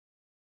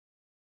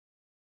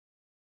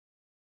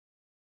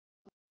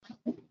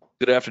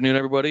Good afternoon,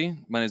 everybody.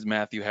 My name is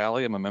Matthew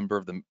Halley. I'm a member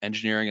of the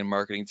engineering and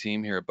marketing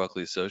team here at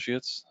Buckley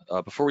Associates.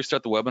 Before we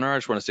start the webinar, I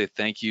just want to say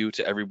thank you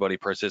to everybody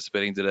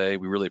participating today.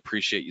 We really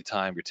appreciate your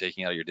time you're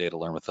taking out of your day to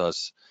learn with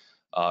us.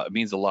 It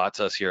means a lot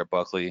to us here at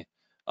Buckley,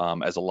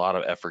 as a lot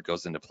of effort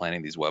goes into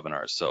planning these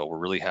webinars. So we're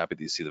really happy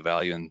to see the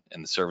value and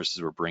the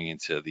services we're bringing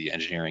to the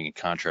engineering and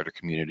contractor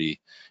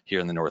community here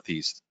in the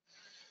Northeast.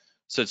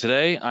 So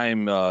today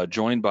I'm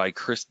joined by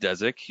Chris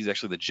Desick. He's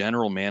actually the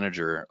general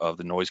manager of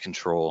the noise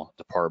control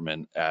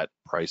department at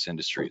Price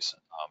Industries.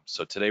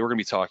 So today we're going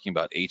to be talking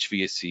about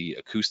HVAC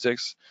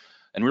acoustics,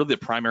 and really the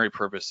primary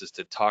purpose is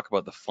to talk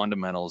about the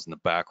fundamentals and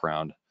the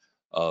background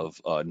of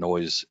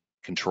noise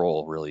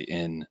control really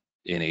in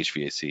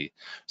HVAC.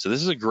 So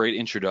this is a great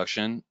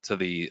introduction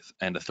to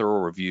and a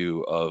thorough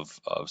review of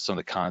some of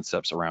the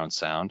concepts around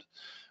sound.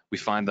 We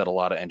find that a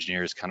lot of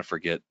engineers kind of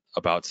forget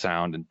about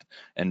sound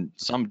and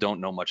some don't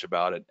know much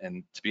about it.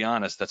 And to be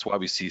honest, that's why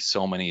we see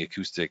so many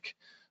acoustic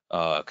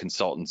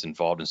consultants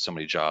involved in so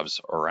many jobs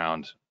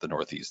around the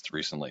Northeast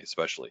recently,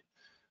 especially.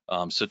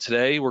 So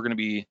today we're going to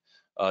be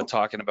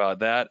talking about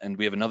that, and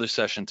we have another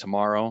session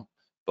tomorrow.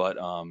 But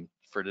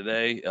for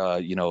today,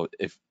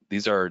 if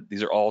these are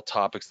all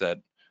topics that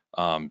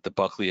the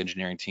Buckley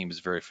engineering team is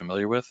very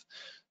familiar with.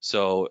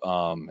 So,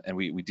 and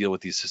we deal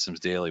with these systems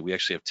daily. We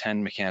actually have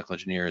 10 mechanical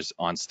engineers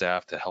on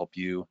staff to help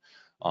you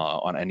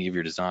on any of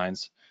your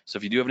designs. So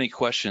if you do have any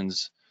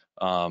questions,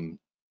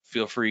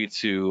 feel free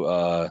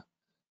to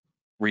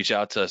reach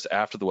out to us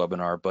after the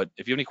webinar. But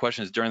if you have any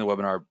questions during the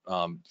webinar,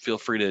 feel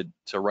free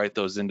to write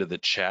those into the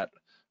chat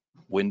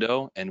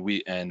window, and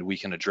we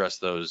can address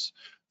those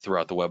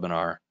throughout the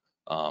webinar.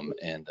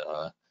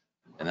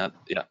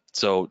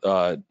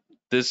 So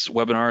this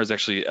webinar is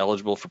actually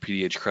eligible for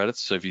PDH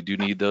credits. So if you do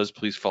need those,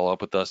 please follow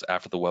up with us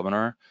after the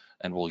webinar,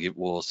 and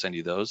we'll send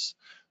you those.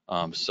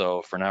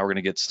 So for now, we're going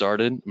to get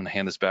started. I'm going to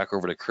hand this back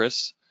over to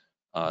Chris.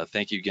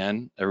 Thank you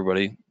again,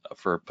 everybody,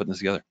 for putting this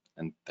together,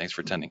 and thanks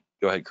for attending.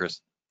 Go ahead, Chris.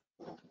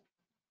 All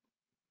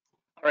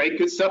right,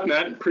 good stuff,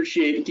 Matt.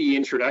 Appreciate the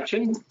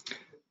introduction.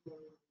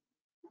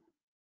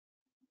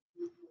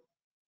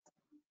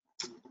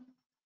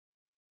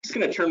 Just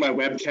going to turn my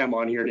webcam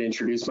on here to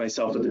introduce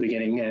myself at the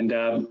beginning.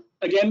 And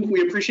again,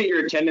 we appreciate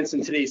your attendance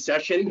in today's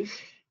session.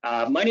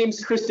 My name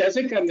is Chris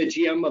Desick. I'm the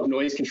GM of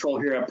Noise Control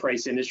here at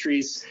Price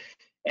Industries.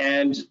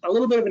 And a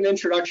little bit of an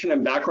introduction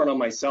and background on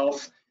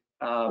myself.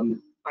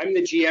 I'm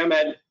the GM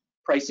at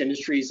Price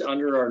Industries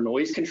under our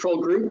noise control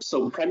group,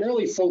 so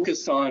primarily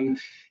focused on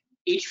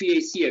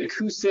HVAC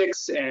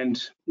acoustics and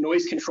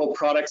noise control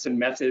products and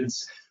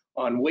methods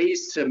on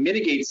ways to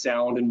mitigate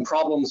sound and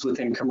problems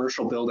within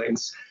commercial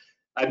buildings.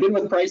 I've been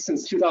with Price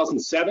since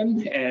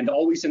 2007 and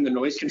always in the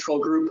noise control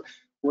group,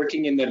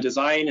 working in the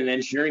design and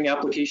engineering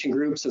application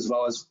groups, as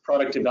well as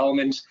product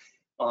development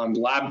on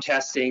lab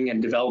testing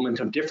and development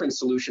of different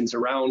solutions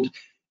around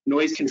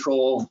noise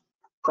control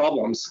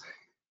problems.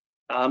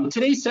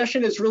 Today's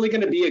session is really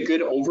going to be a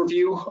good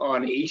overview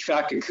on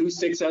HVAC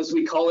acoustics, as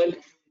we call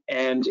it,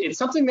 and it's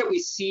something that we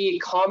see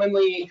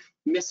commonly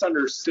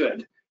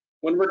misunderstood.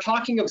 When we're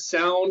talking of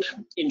sound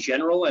in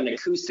general and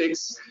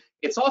acoustics,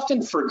 it's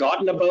often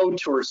forgotten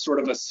about or sort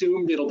of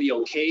assumed it'll be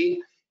okay.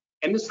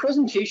 And this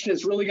presentation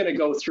is really going to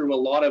go through a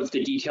lot of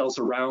the details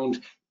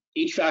around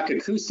HVAC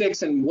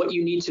acoustics and what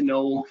you need to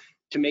know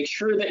to make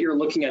sure that you're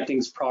looking at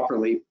things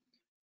properly.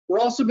 We're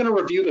also going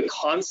to review the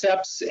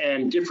concepts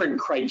and different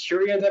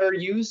criteria that are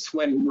used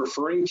when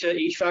referring to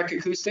HVAC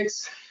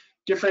acoustics,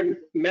 different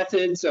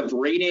methods of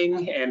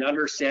rating and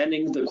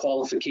understanding the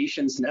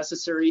qualifications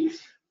necessary,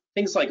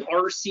 things like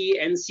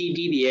RC, NC,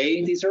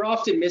 DBA. These are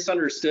often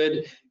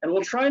misunderstood, and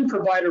we'll try and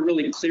provide a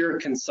really clear,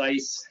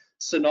 concise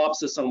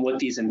synopsis on what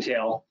these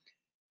entail.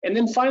 And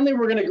then finally,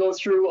 we're going to go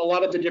through a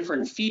lot of the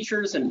different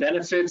features and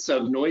benefits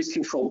of noise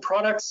control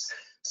products,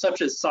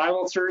 such as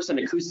silencers and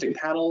acoustic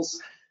panels,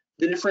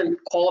 the different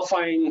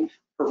qualifying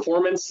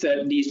performance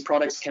that these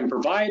products can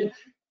provide,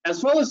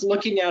 as well as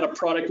looking at a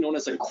product known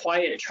as a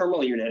quiet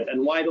terminal unit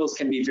and why those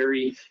can be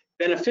very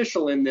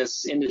beneficial in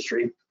this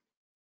industry.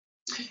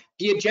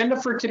 The agenda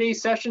for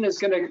today's session is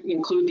going to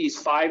include these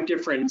 5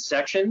 different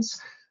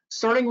sections,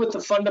 starting with the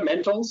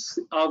fundamentals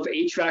of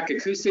HVAC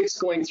acoustics,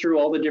 going through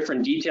all the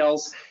different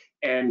details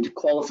and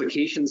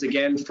qualifications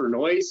again for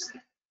noise.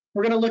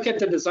 We're going to look at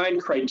the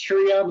design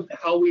criteria,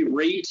 how we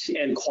rate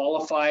and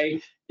qualify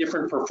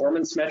different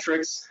performance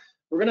metrics.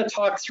 We're going to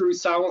talk through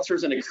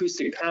silencers and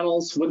acoustic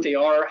panels, what they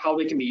are, how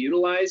they can be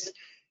utilized,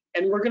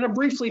 and we're going to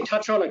briefly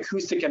touch on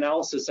acoustic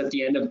analysis at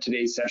the end of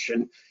today's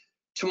session.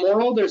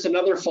 Tomorrow, there's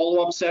another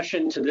follow-up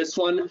session to this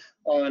one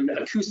on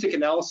acoustic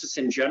analysis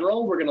in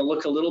general. We're going to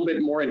look a little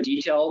bit more in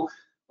detail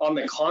on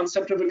the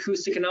concept of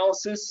acoustic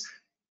analysis,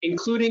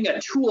 including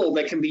a tool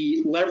that can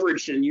be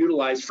leveraged and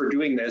utilized for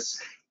doing this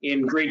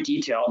in great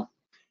detail.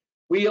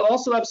 We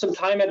also have some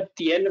time at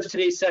the end of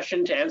today's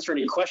session to answer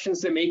any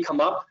questions that may come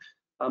up.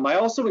 I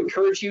also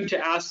encourage you to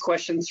ask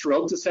questions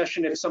throughout the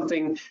session. If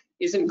something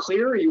isn't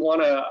clear or you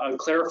want a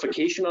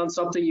clarification on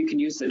something, you can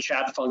use the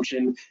chat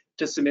function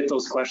to submit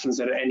those questions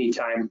at any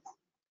time.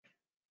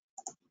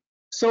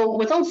 So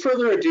without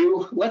further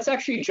ado, let's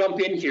actually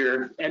jump in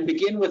here and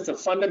begin with the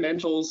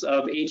fundamentals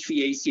of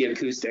HVAC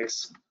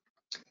acoustics.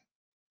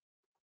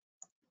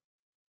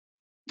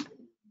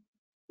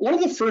 One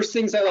of the first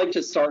things I like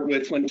to start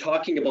with when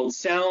talking about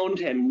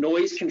sound and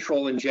noise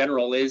control in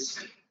general is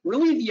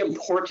really the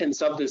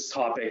importance of this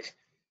topic.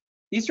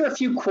 These are a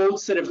few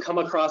quotes that have come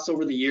across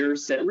over the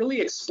years that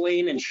really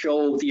explain and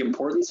show the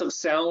importance of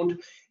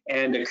sound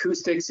and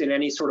acoustics in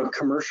any sort of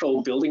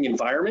commercial building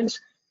environment.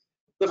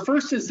 The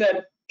first is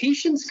that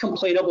patients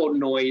complain about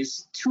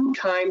noise 2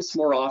 times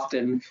more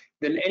often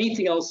than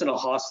anything else in a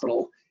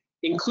hospital,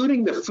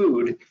 including the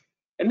food.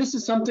 And this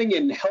is something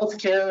in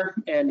healthcare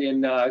and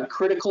in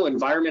critical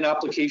environment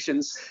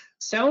applications.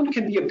 Sound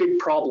can be a big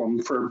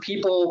problem for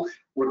people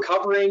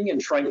recovering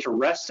and trying to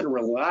rest and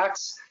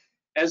relax,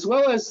 as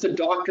well as the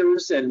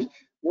doctors and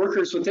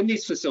workers within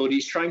these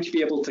facilities trying to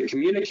be able to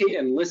communicate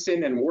and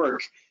listen and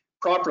work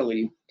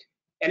properly.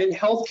 And in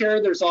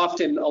healthcare, there's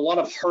often a lot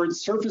of hard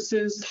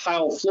surfaces,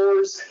 tile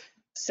floors.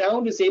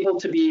 Sound is able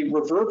to be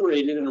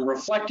reverberated and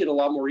reflected a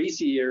lot more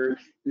easier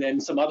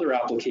than some other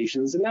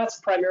applications. And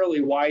that's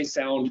primarily why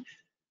sound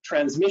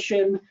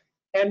transmission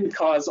can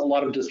cause a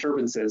lot of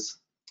disturbances.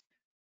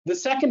 The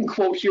second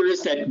quote here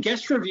is that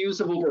guest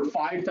reviews of over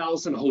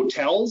 5,000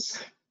 hotels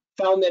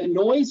found that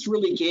noise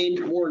really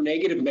gained more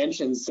negative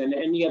mentions than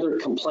any other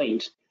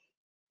complaint.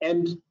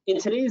 And in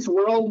today's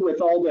world,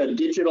 with all the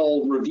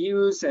digital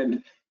reviews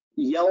and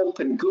Yelp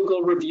and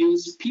Google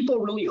reviews, people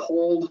really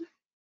hold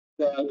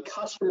the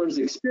customer's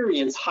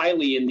experience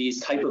highly in these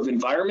type of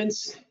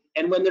environments.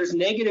 And when there's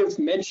negative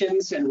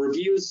mentions and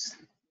reviews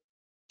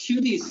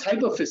to these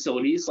type of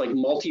facilities, like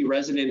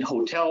multi-resident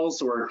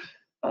hotels or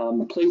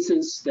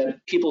places that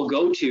people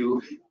go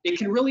to, it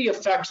can really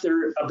affect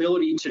their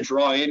ability to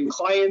draw in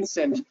clients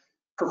and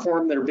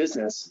perform their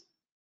business.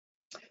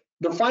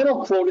 The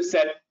final quote is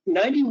that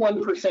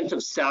 91%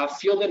 of staff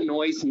feel that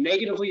noise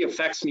negatively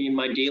affects me in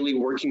my daily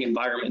working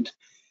environment.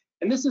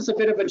 And this is a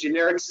bit of a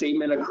generic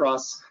statement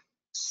across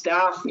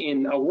staff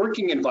in a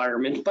working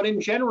environment, but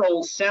in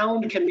general,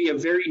 sound can be a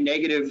very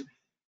negative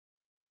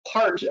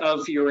part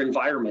of your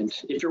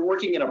environment. If you're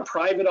working in a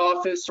private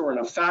office or in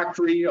a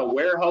factory, a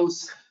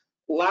warehouse,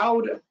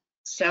 loud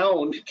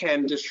sound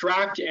can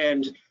distract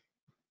and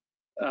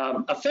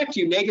affect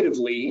you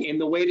negatively in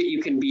the way that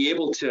you can be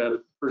able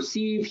to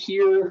perceive,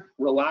 hear,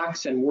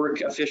 relax, and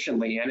work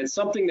efficiently. And it's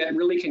something that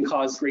really can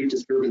cause great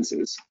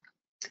disturbances.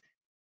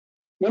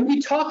 When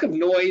we talk of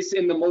noise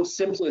in the most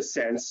simplest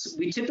sense,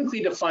 we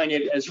typically define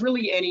it as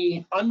really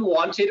any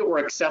unwanted or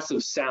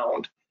excessive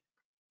sound.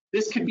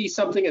 This could be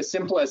something as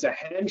simple as a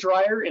hand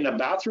dryer in a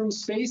bathroom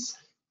space,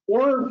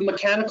 or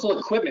mechanical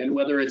equipment,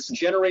 whether it's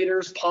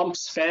generators,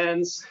 pumps,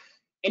 fans,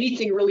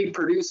 anything really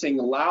producing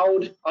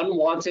loud,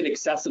 unwanted,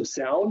 excessive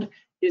sound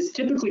is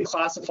typically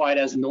classified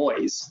as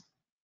noise.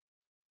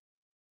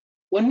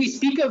 When we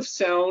speak of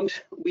sound,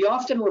 we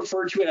often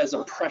refer to it as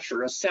a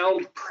pressure, a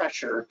sound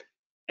pressure.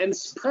 And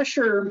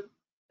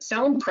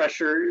sound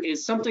pressure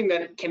is something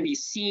that can be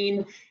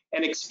seen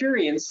and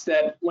experienced,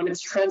 that when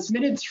it's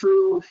transmitted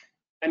through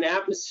an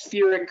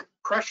atmospheric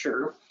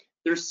pressure,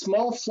 there's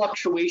small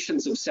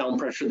fluctuations of sound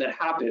pressure that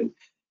happen.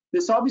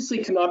 This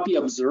obviously cannot be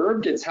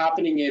observed. It's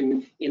happening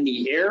in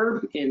the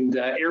air, in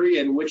the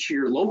area in which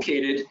you're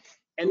located.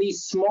 And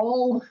these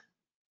small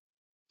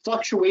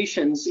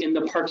fluctuations in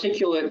the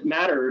particulate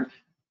matter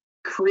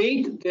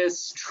create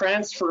this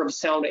transfer of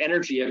sound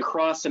energy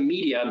across a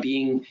media,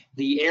 being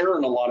the air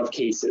in a lot of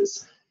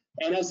cases.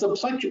 And as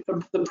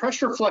the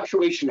pressure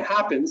fluctuation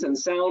happens and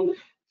sound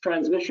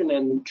transmission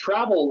and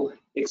travel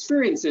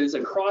experiences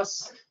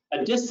across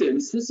a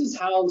distance, this is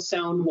how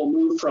sound will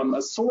move from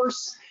a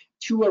source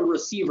to a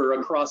receiver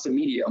across a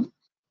medium.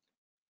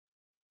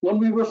 When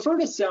we refer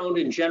to sound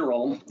in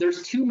general,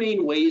 there's 2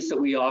 main ways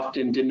that we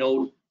often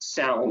denote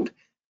sound.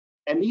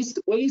 And these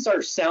ways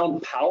are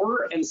sound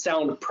power and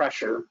sound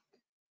pressure.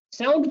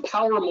 Sound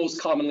power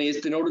most commonly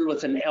is denoted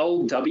with an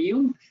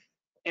LW,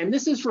 and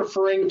this is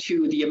referring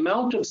to the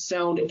amount of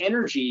sound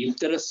energy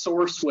that a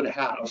source would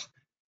have.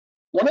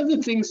 One of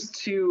the things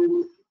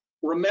to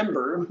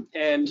remember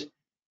and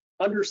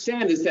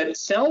understand is that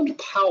sound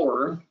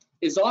power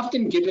is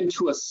often given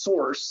to a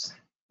source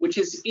which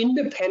is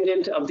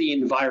independent of the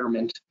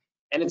environment,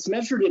 and it's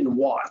measured in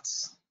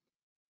watts.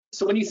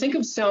 So when you think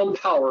of sound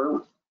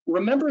power,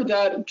 remember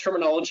that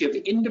terminology of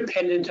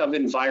independent of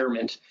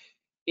environment,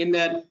 in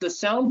that the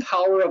sound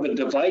power of a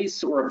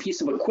device or a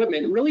piece of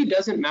equipment really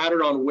doesn't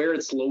matter on where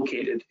it's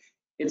located.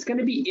 It's going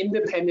to be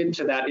independent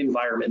to that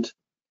environment.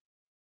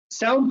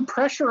 Sound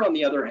pressure, on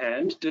the other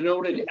hand,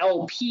 denoted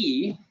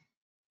LP,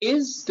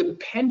 is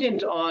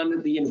dependent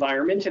on the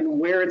environment and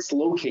where it's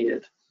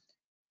located.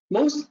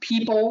 Most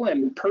people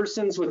and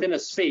persons within a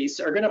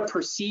space are going to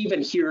perceive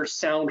and hear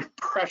sound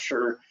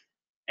pressure,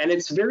 and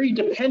it's very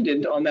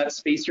dependent on that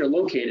space you're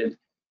located.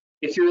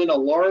 If you're in a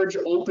large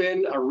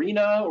open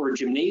arena or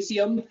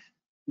gymnasium,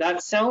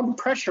 that sound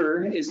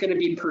pressure is going to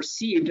be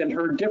perceived and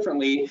heard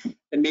differently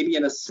than maybe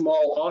in a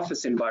small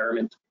office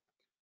environment.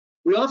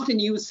 We often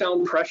use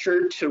sound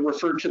pressure to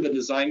refer to the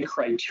design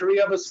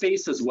criteria of a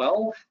space as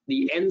well,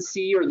 the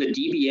NC or the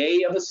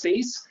dBA of a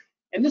space.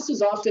 And this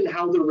is often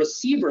how the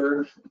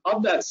receiver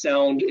of that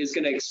sound is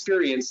going to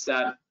experience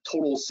that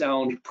total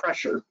sound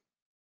pressure.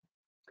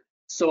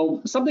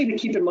 So something to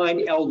keep in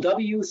mind,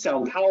 LW,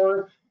 sound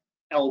power,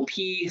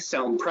 LP,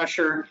 sound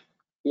pressure.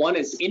 One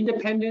is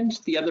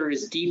independent, the other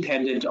is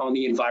dependent on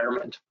the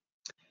environment.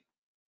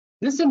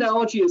 This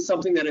analogy is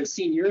something that I've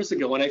seen years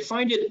ago, and I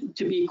find it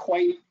to be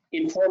quite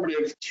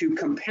informative to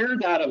compare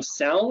that of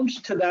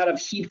sound to that of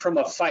heat from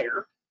a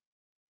fire.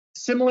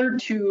 Similar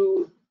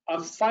to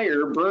a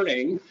fire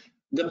burning,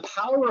 the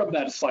power of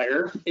that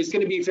fire is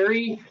going to be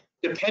very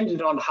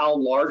dependent on how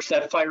large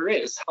that fire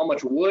is. How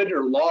much wood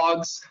or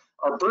logs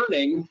are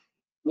burning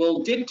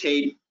will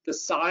dictate the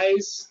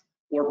size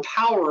or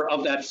power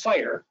of that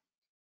fire.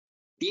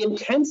 The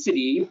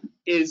intensity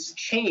is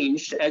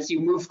changed as you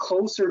move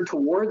closer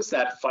towards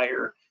that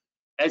fire.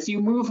 As you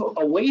move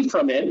away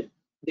from it,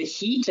 the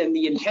heat and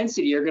the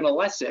intensity are going to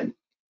lessen.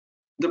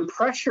 The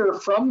pressure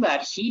from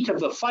that heat of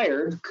the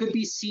fire could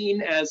be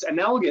seen as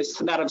analogous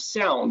to that of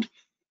sound.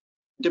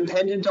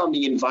 Dependent on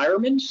the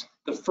environment,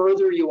 the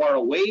further you are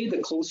away, the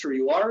closer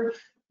you are,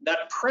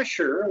 that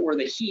pressure, or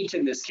the heat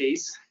in this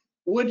case,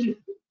 would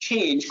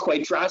change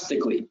quite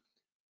drastically.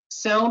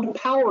 Sound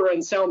power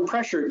and sound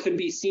pressure could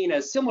be seen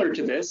as similar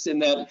to this in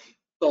that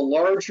the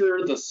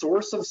larger the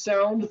source of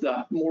sound,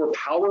 the more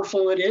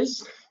powerful it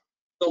is,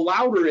 the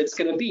louder it's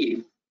going to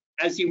be.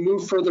 As you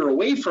move further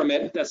away from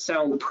it, the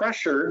sound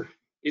pressure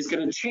is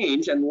going to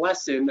change and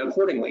lessen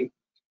accordingly.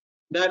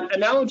 That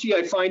analogy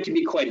I find to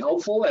be quite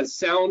helpful, as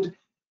sound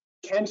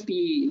can't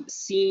be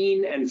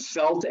seen and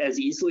felt as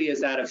easily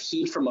as that of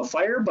heat from a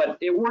fire, but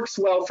it works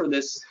well for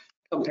this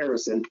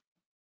comparison.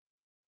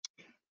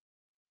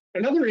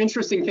 Another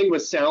interesting thing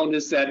with sound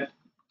is that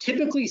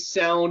typically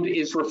sound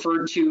is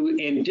referred to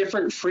in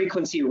different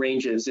frequency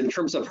ranges in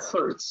terms of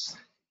hertz.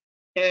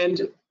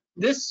 And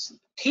this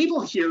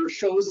table here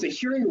shows the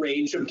hearing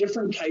range of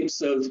different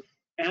types of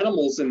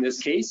animals in this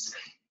case,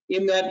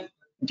 in that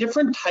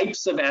different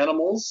types of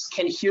animals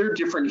can hear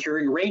different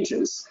hearing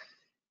ranges.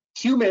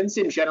 Humans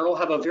in general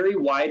have a very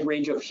wide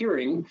range of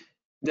hearing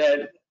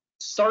that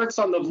starts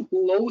on the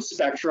low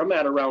spectrum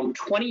at around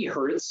 20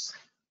 hertz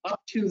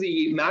up to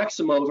the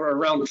maximum of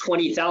around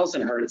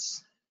 20,000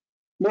 hertz.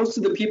 Most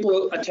of the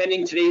people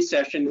attending today's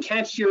session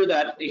can't hear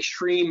that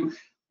extreme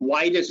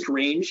widest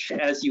range.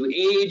 As you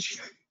age,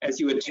 as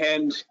you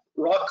attend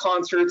rock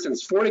concerts and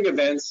sporting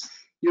events,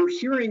 your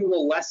hearing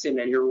will lessen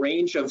and your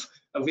range of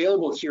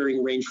available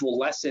hearing range will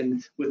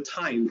lessen with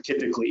time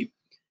typically.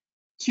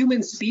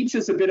 Human speech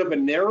is a bit of a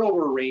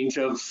narrower range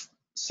of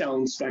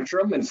sound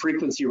spectrum and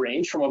frequency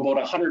range from about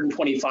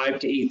 125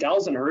 to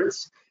 8,000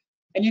 hertz.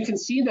 And you can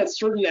see that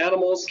certain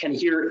animals can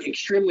hear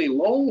extremely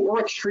low or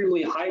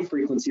extremely high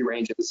frequency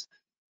ranges.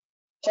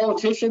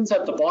 Politicians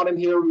at the bottom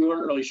here, we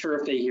weren't really sure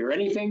if they hear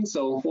anything,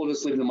 so we'll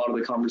just leave them out of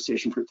the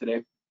conversation for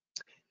today.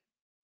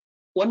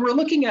 When we're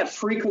looking at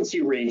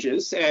frequency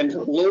ranges and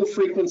low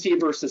frequency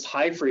versus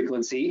high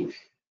frequency,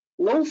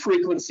 low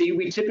frequency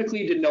we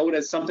typically denote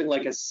as something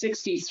like a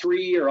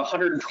 63 or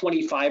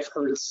 125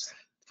 hertz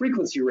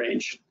frequency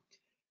range.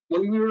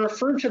 When we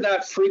refer to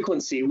that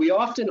frequency, we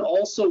often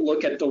also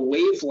look at the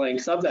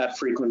wavelength of that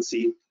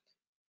frequency.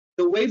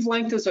 The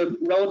wavelength is a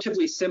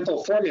relatively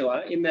simple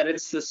formula in that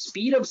it's the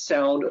speed of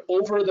sound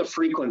over the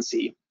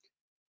frequency.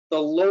 The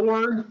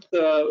lower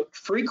the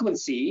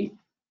frequency,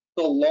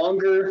 the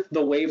longer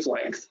the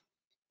wavelength.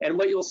 And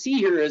what you'll see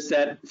here is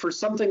that for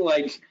something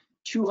like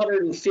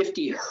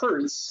 250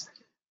 hertz,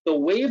 the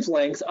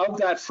wavelength of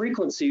that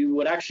frequency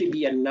would actually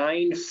be a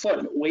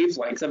 9-foot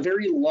wavelength, a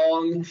very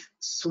long,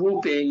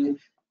 swooping,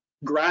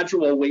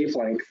 gradual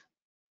wavelength.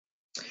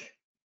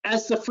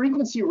 As the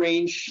frequency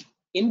range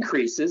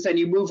increases and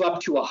you move up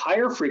to a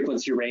higher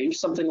frequency range,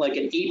 something like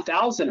an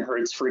 8,000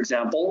 hertz, for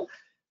example,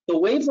 the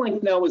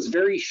wavelength now is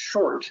very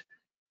short.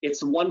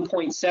 It's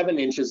 1.7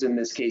 inches in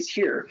this case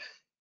here.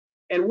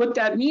 And what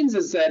that means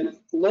is that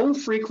low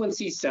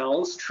frequency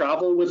sounds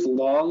travel with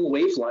long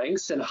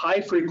wavelengths and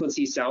high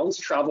frequency sounds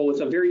travel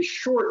with a very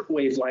short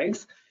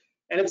wavelength.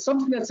 And it's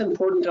something that's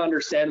important to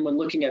understand when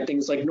looking at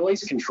things like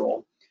noise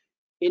control.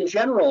 In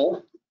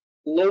general,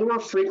 lower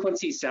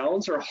frequency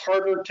sounds are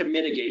harder to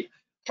mitigate,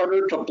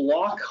 harder to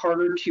block,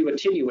 harder to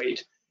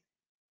attenuate.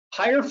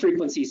 Higher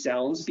frequency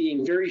sounds,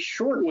 being very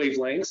short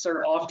wavelengths,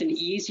 are often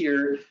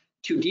easier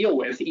to deal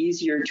with,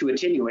 easier to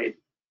attenuate.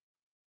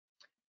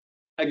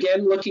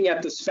 Again, looking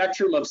at the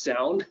spectrum of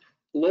sound,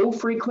 low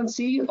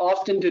frequency,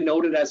 often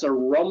denoted as a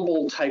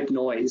rumble type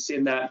noise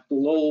in that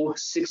low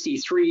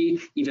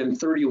 63, even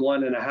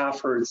 31.5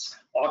 hertz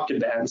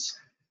octave bands.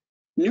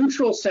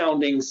 Neutral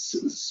sounding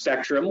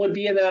spectrum would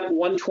be in that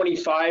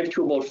 125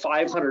 to about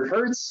 500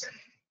 hertz,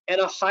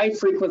 and a high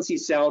frequency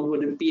sound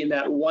would be in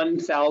that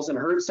 1000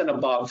 hertz and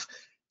above,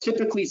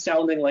 typically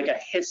sounding like a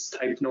hiss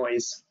type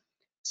noise,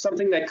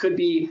 something that could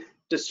be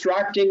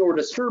distracting or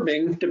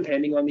disturbing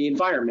depending on the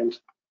environment.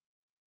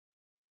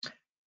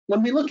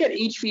 When we look at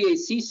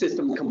HVAC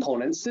system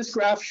components, this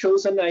graph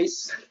shows a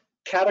nice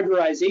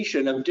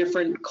categorization of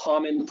different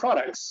common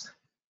products.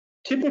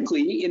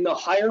 Typically, in the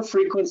higher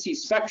frequency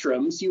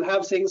spectrums, you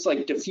have things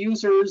like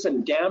diffusers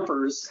and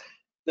dampers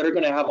that are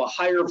going to have a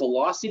higher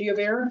velocity of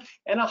air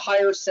and a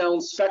higher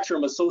sound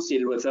spectrum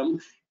associated with them,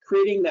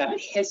 creating that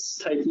hiss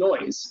type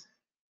noise.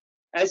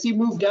 As you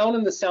move down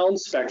in the sound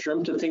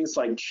spectrum to things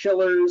like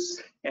chillers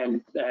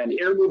and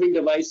air moving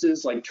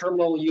devices like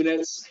terminal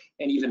units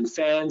and even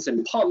fans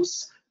and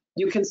pumps,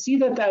 you can see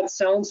that that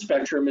sound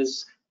spectrum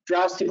is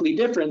drastically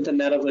different than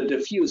that of a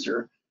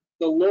diffuser,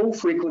 the low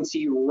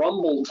frequency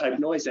rumble type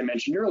noise I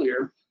mentioned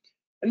earlier.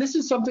 And this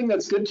is something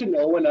that's good to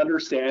know and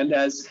understand,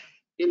 as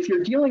if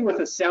you're dealing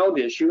with a sound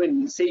issue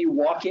and say you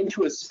walk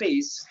into a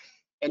space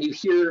and you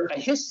hear a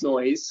hiss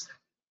noise,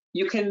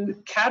 you can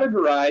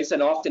categorize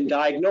and often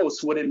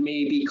diagnose what it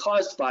may be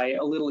caused by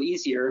a little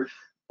easier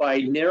by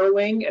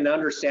narrowing and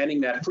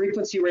understanding that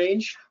frequency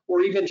range,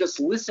 or even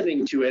just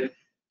listening to it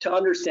to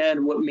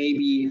understand what may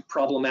be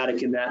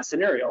problematic in that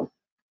scenario.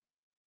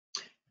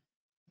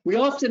 We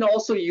often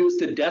also use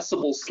the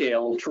decibel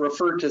scale to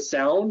refer to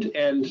sound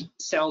and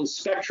sound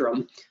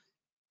spectrum.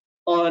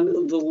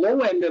 On the low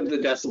end of the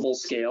decibel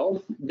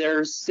scale,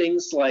 there's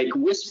things like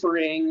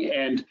whispering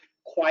and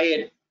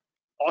quiet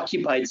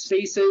occupied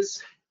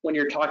spaces when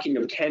you're talking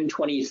of 10,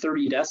 20,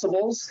 30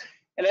 decibels.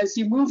 And as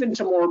you move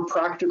into more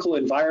practical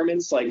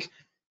environments like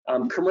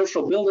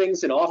commercial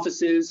buildings and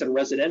offices and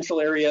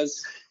residential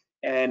areas,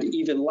 and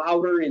even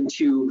louder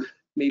into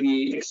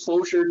maybe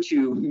exposure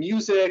to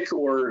music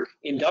or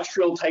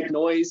industrial type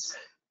noise,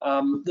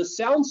 the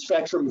sound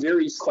spectrum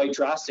varies quite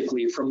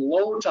drastically from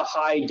low to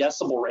high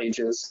decibel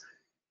ranges.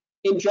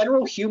 In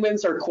general,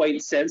 humans are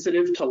quite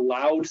sensitive to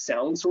loud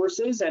sound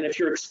sources, and if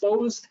you're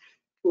exposed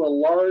to a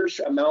large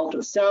amount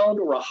of sound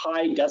or a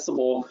high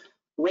decibel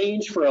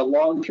range for a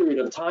long period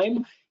of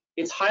time,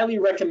 it's highly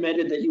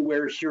recommended that you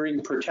wear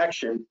hearing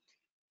protection.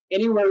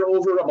 Anywhere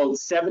over about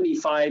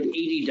 75,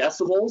 80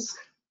 decibels,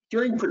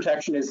 hearing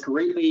protection is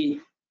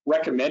greatly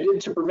recommended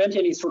to prevent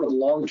any sort of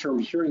long-term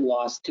hearing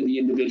loss to the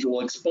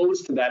individual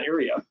exposed to that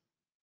area.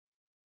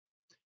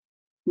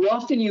 We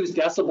often use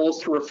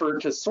decibels to refer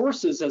to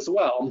sources as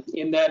well,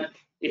 in that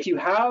if you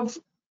have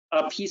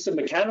a piece of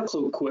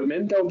mechanical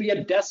equipment, there'll be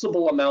a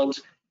decibel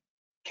amount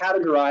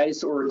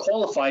categorized or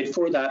qualified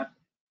for that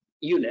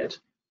unit.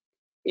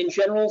 In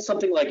general,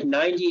 something like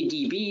 90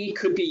 dB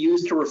could be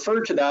used to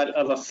refer to that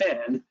of a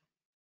fan.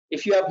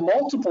 If you have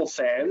multiple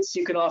fans,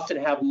 you can often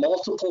have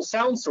multiple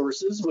sound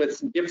sources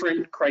with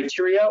different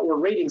criteria or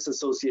ratings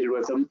associated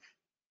with them.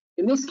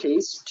 In this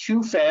case,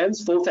 2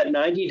 fans, both at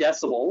 90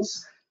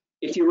 decibels.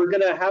 If you were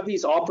going to have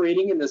these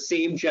operating in the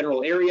same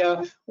general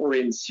area or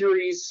in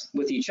series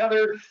with each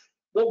other,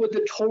 what would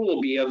the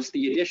total be of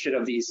the addition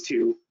of these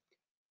two?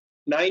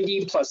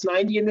 90 plus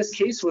 90 in this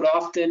case would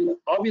often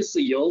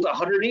obviously yield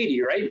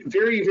 180, right?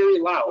 Very, very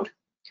loud.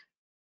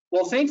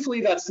 Well,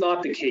 thankfully, that's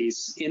not the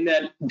case, in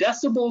that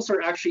decibels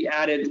are actually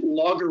added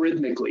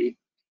logarithmically,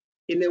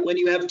 in that when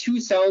you have 2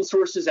 sound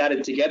sources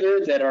added together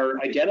that are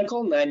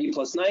identical, 90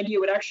 plus 90, it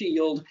would actually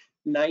yield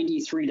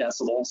 93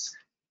 decibels.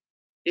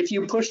 If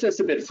you push this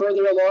a bit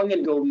further along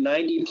and go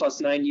 90 plus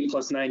 90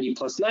 plus 90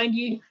 plus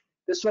 90,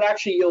 this would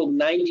actually yield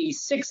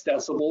 96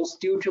 decibels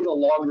due to the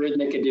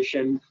logarithmic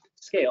addition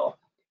scale.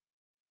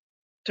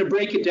 To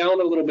break it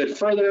down a little bit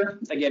further,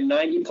 again,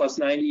 90 plus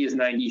 90 is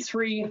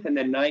 93, and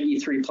then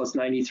 93 plus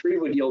 93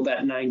 would yield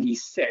that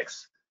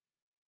 96.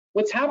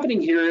 What's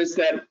happening here is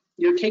that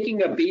you're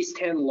taking a base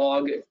 10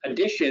 log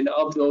addition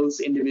of those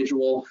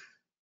individual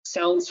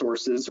sound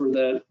sources, or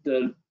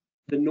the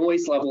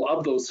noise level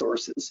of those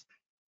sources.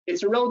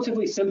 It's a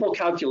relatively simple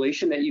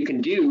calculation that you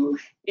can do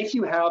if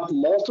you have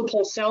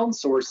multiple sound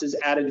sources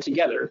added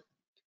together.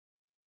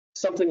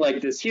 Something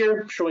like this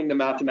here, showing the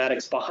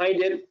mathematics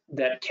behind it,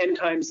 that 10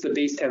 times the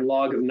base 10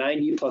 log of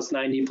 90 plus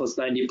 90 plus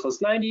 90 plus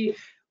 90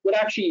 would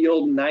actually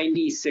yield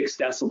 96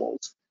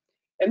 decibels.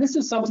 And this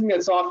is something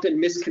that's often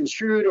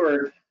misconstrued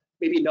or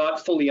maybe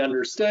not fully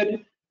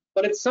understood,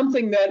 but it's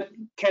something that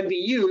can be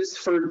used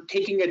for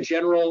taking a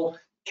general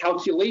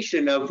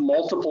calculation of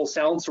multiple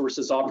sound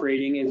sources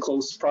operating in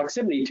close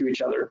proximity to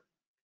each other.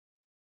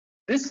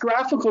 This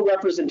graphical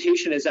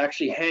representation is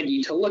actually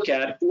handy to look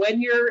at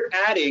when you're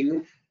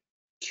adding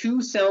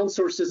 2 sound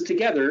sources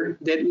together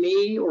that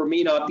may or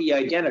may not be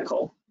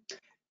identical.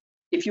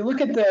 If you look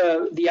at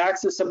the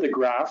axis of the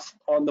graph,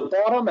 on the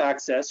bottom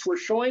axis, we're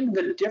showing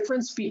the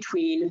difference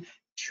between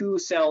 2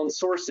 sound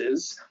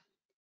sources.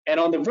 And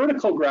on the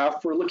vertical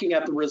graph, we're looking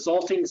at the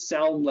resulting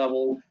sound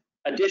level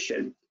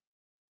addition.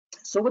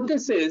 So what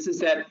this is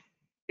that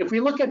if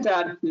we look at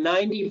that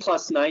 90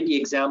 plus 90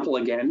 example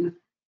again,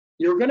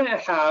 you're going to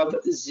have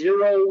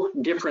 0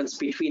 difference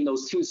between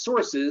those 2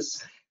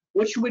 sources,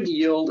 which would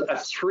yield a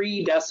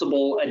 3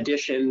 decibel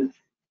addition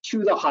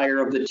to the higher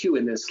of the 2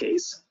 in this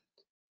case.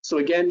 So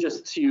again,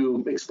 just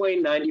to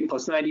explain, 90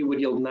 plus 90 would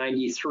yield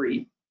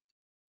 93.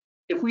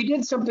 If we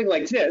did something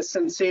like this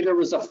and say there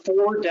was a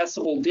 4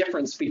 decibel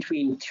difference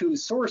between 2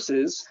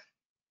 sources,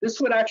 this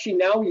would actually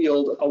now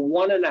yield a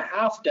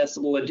 1.5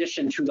 decibel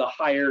addition to the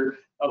higher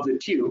of the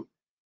 2.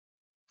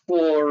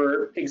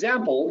 For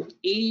example,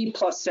 80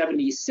 plus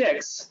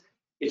 76,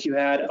 if you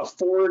had a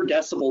 4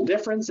 decibel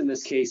difference, in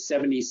this case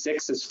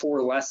 76 is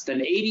 4 less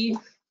than 80,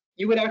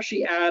 you would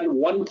actually add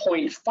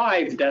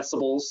 1.5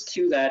 decibels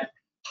to that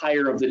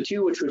higher of the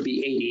two, which would be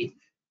 80,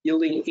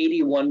 yielding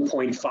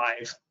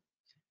 81.5.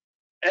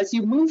 As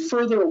you move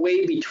further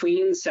away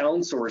between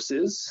sound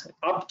sources,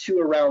 up to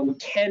around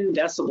 10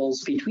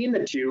 decibels between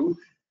the two,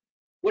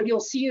 what you'll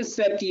see is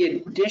that the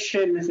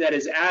addition that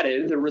is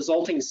added, the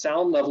resulting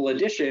sound level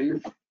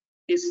addition,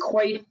 is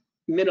quite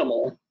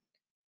minimal.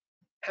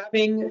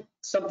 Having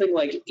something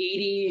like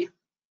 80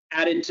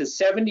 added to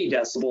 70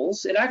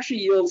 decibels, it actually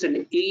yields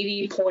an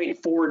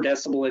 80.4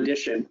 decibel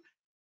addition,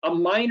 a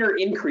minor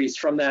increase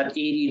from that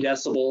 80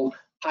 decibel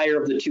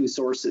higher of the two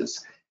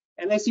sources.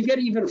 And as you get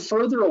even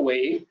further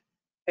away,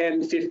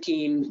 10,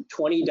 15,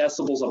 20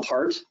 decibels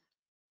apart,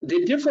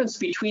 the difference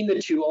between the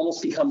two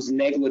almost becomes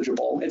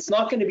negligible. It's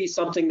not going to be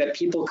something that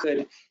people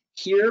could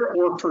hear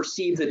or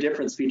perceive the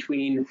difference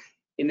between,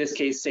 in this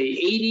case, say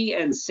 80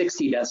 and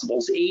 60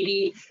 decibels.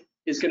 80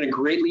 is going to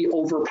greatly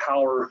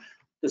overpower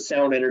the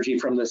sound energy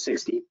from the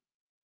 60.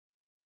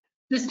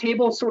 This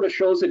table sort of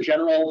shows a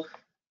general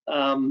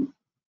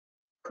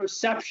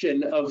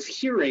perception of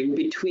hearing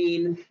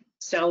between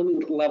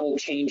sound level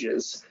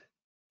changes.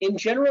 In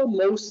general,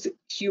 most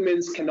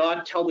humans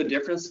cannot tell the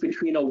difference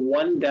between a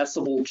 1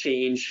 decibel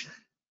change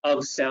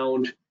of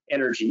sound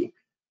energy.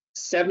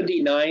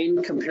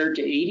 79 compared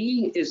to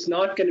 80 is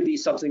not going to be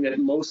something that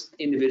most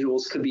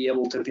individuals could be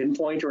able to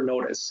pinpoint or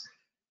notice.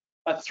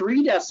 A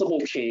 3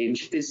 decibel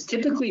change is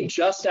typically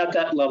just at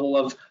that level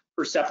of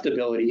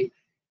perceptibility.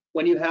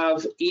 When you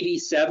have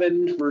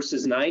 87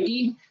 versus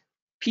 90,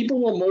 people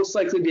will most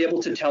likely be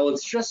able to tell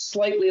it's just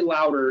slightly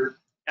louder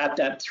at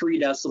that 3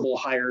 decibel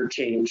higher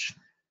change.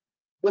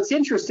 What's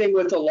interesting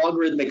with the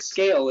logarithmic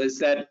scale is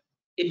that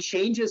it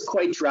changes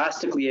quite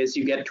drastically as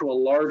you get to a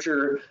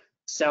larger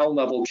sound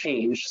level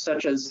change,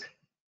 such as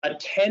a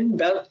 10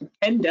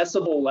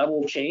 decibel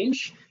level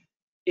change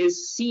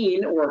is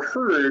seen or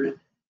heard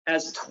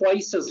as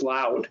twice as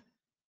loud,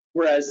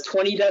 whereas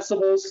 20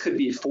 decibels could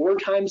be 4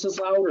 times as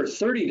loud, or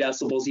 30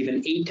 decibels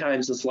even 8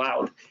 times as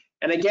loud.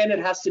 And again, it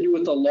has to do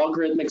with the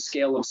logarithmic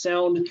scale of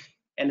sound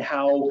and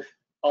how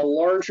a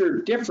larger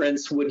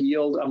difference would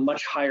yield a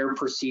much higher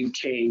perceived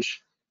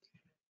change.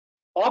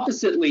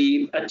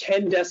 Oppositely, a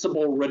 10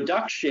 decibel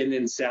reduction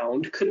in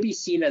sound could be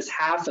seen as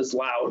half as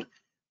loud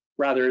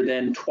rather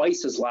than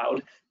twice as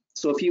loud.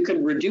 So if you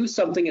can reduce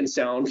something in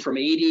sound from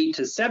 80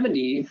 to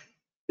 70,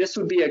 this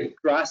would be a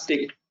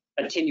drastic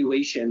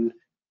attenuation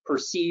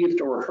perceived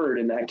or heard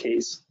in that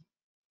case.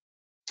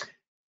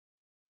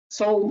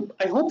 So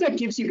I hope that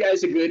gives you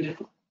guys a good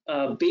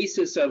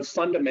basis of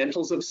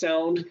fundamentals of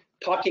sound,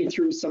 talking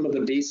through some of the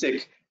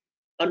basic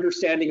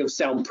understanding of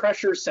sound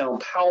pressure, sound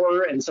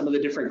power, and some of the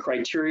different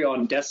criteria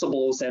on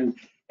decibels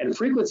and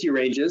frequency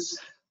ranges.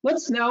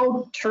 Let's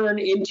now turn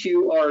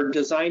into our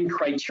design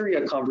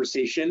criteria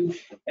conversation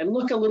and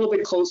look a little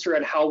bit closer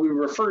at how we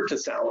refer to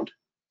sound.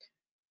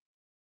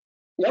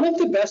 One of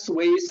the best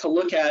ways to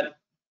look at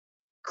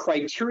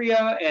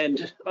criteria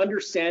and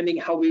understanding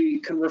how we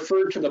can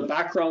refer to the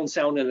background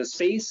sound in a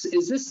space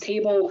is this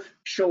table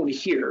shown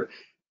here.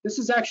 This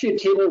is actually a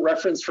table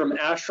reference from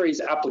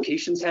ASHRAE's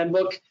Applications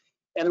Handbook,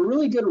 and a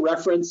really good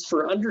reference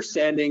for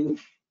understanding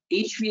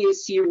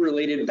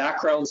HVAC-related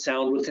background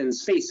sound within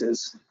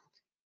spaces.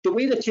 The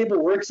way the table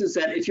works is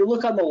that if you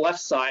look on the left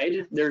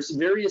side, there's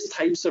various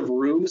types of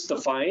rooms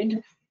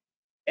defined,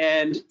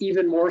 and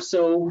even more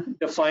so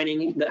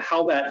defining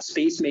how that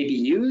space may be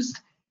used.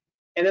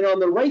 And then on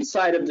the right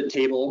side of the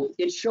table,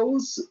 it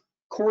shows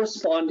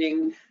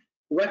corresponding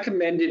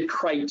recommended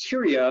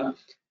criteria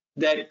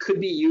that could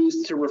be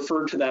used to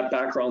refer to that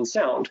background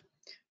sound.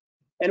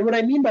 And what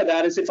I mean by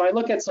that is if I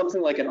look at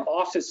something like an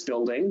office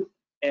building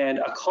and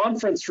a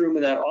conference room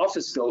in that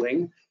office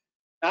building,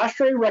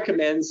 ASHRAE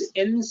recommends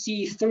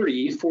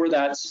NC30 for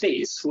that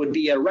space would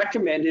be a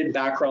recommended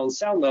background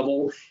sound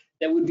level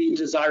that would be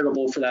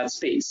desirable for that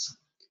space.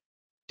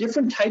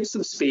 Different types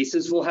of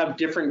spaces will have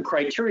different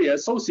criteria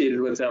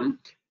associated with them,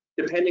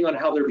 depending on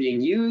how they're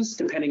being used,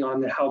 depending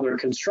on how they're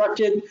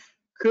constructed,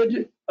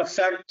 could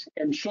affect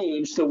and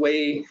change the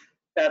way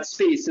that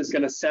space is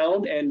going to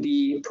sound and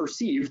be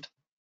perceived.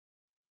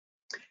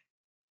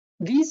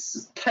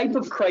 These type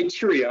of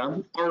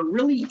criteria are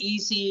really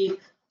easy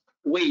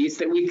ways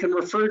that we can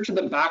refer to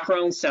the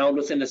background sound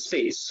within a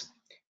space.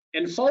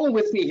 And follow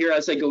with me here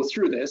as I go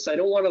through this. I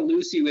don't want to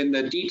lose you in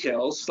the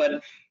details,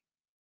 but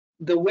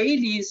the way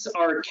these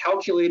are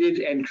calculated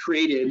and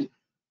created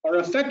are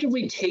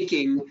effectively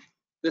taking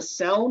the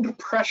sound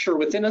pressure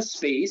within a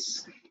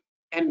space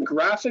and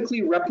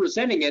graphically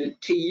representing it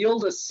to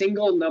yield a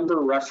single number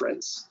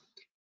reference.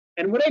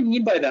 And what I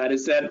mean by that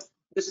is that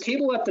this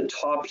table at the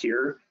top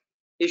here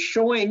is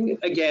showing,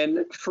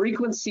 again,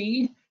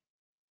 frequency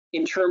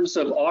in terms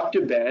of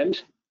octave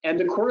band and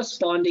the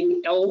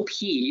corresponding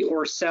LP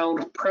or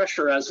sound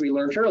pressure as we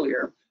learned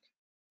earlier.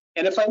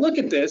 And if I look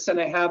at this and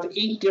I have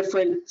 8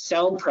 different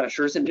sound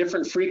pressures and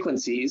different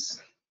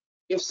frequencies,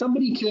 if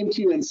somebody came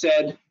to you and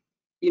said,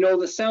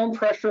 the sound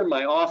pressure in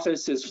my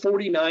office is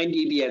 49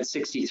 dB at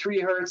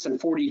 63 hertz and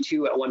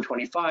 42 at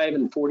 125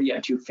 and 40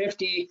 at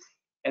 250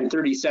 and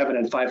 37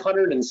 and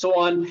 500 and so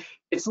on.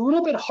 It's a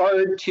little bit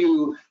hard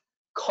to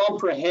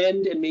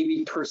comprehend and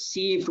maybe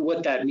perceive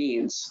what that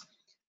means.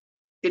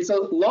 It's a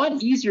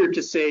lot easier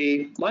to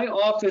say my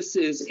office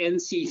is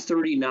NC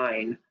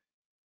 39.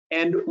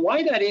 And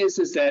why that is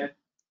that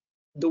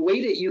the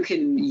way that you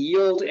can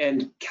yield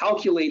and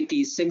calculate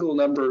these single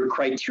number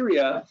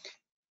criteria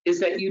is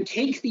that you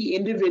take the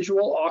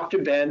individual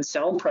octoband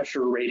sound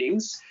pressure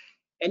ratings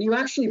and you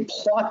actually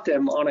plot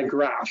them on a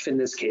graph in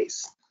this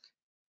case.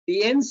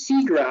 The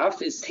NC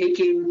graph is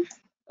taking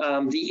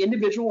the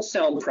individual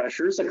sound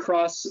pressures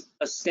across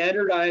a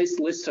standardized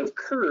list of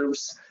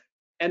curves,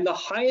 and the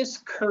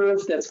highest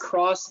curve that's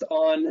crossed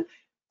on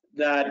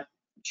that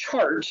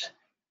chart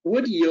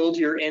would yield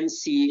your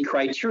NC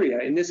criteria,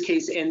 in this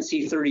case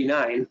NC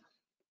 39.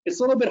 It's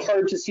a little bit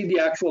hard to see the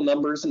actual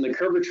numbers and the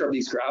curvature of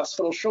these graphs,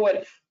 but I'll show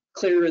it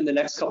clear in the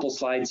next couple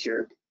slides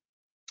here.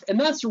 And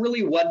that's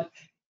really what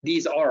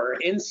these are.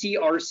 NC,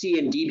 RC,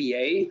 and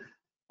dBA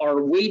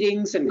are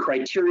weightings and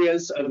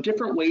criterias of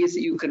different ways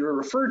that you can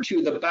refer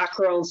to the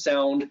background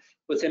sound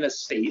within a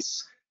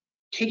space.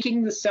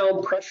 Taking the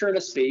sound pressure in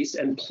a space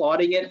and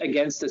plotting it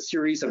against a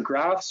series of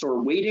graphs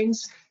or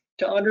weightings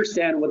to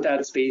understand what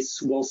that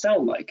space will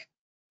sound like.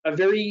 A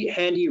very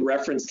handy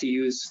reference to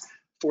use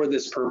for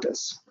this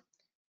purpose.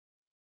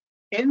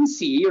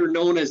 NC, or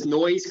known as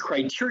noise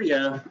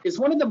criteria, is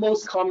one of the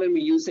most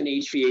commonly used in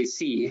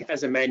HVAC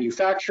as a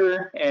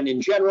manufacturer, and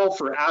in general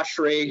for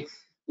ASHRAE,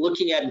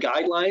 looking at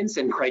guidelines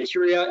and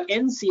criteria.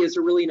 NC is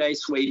a really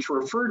nice way to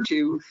refer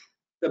to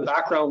the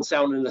background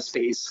sound in a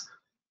space.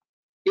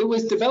 It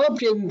was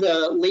developed in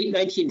the late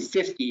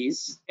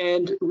 1950s,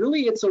 and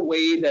really it's a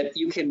way that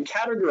you can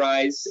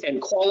categorize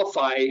and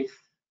qualify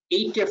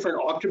 8 different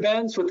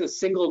octobands with a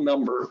single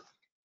number.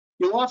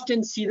 You'll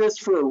often see this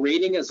for a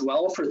rating as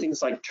well for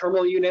things like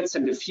terminal units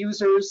and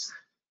diffusers,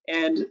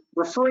 and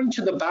referring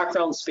to the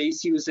background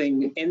space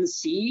using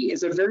NC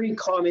is a very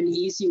common,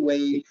 easy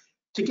way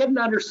to get an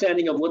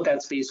understanding of what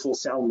that space will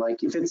sound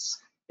like, if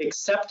it's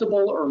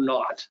acceptable or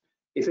not,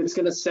 if it's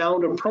going to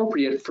sound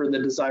appropriate for the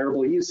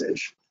desirable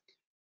usage.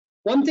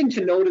 One thing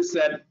to note is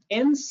that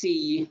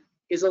NC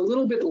is a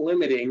little bit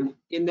limiting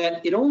in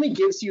that it only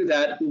gives you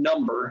that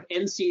number,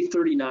 NC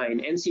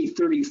 39, NC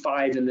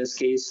 35 in this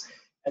case,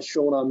 as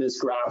shown on this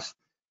graph.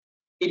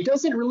 It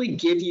doesn't really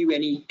give you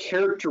any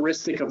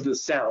characteristic of the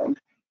sound.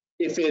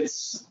 If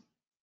it's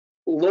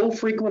low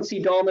frequency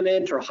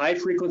dominant or high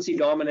frequency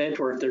dominant,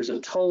 or if there's a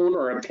tone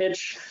or a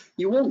pitch,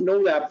 you won't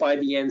know that by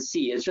the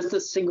NC. It's just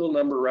a single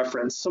number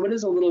reference, so it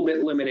is a little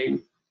bit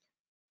limiting.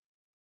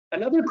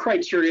 Another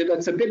criteria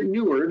that's a bit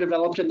newer,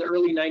 developed in the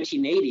early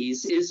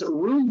 1980s, is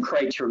room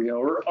criteria,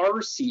 or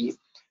RC.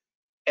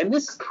 And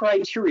this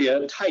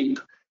criteria type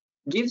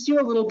gives you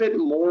a little bit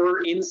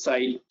more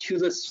insight to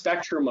the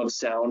spectrum of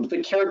sound,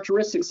 the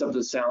characteristics of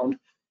the sound,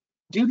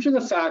 due to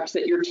the fact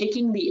that you're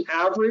taking the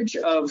average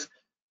of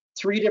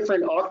 3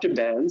 different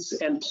octobands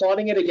and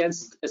plotting it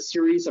against a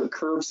series of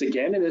curves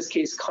again, in this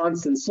case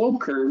constant slope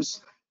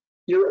curves.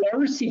 Your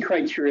RC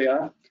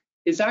criteria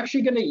is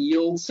actually going to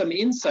yield some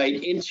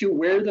insight into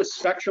where the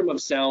spectrum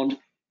of sound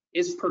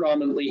is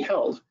predominantly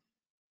held.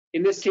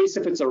 In this case,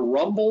 if it's a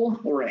rumble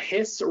or a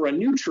hiss or a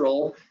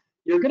neutral,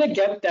 you're going to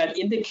get that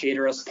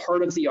indicator as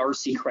part of the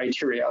RC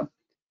criteria.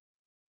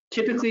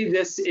 Typically,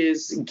 this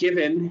is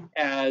given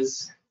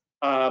as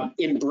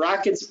in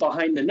brackets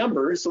behind the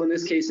number. So in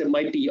this case, it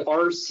might be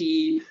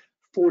RC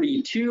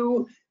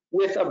 42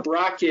 with a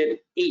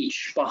bracket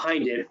H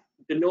behind it,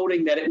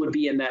 denoting that it would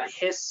be in that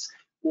hiss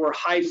or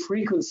high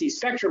frequency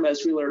spectrum,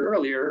 as we learned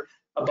earlier,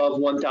 above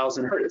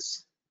 1000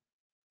 hertz.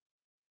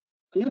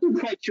 Another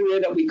criteria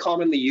that we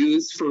commonly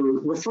use for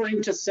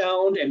referring to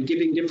sound and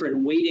giving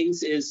different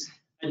weightings is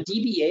a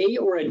dBA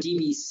or a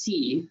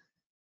dBc.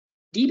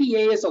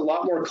 dBA is a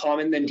lot more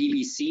common than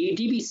dBc.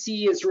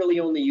 dBc is really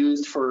only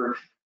used for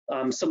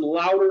some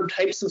louder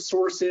types of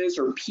sources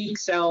or peak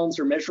sounds,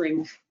 or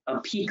measuring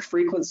peak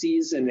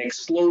frequencies and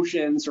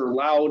explosions or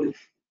loud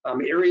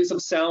areas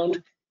of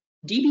sound.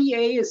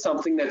 dBA is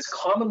something that's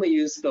commonly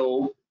used,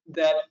 though,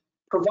 that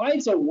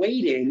provides a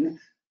weighting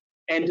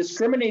and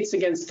discriminates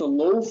against the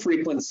low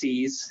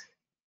frequencies,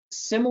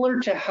 similar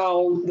to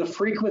how the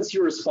frequency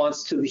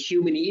response to the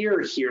human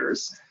ear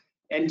hears.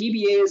 And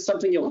dBA is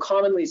something you'll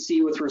commonly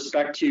see with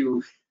respect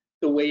to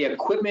the way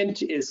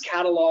equipment is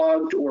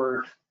cataloged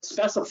or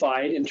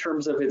specified, in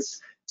terms of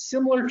it's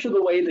similar to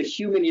the way the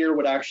human ear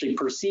would actually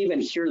perceive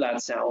and hear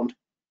that sound.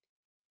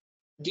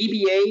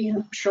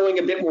 dBA, showing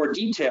a bit more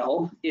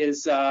detail,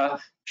 is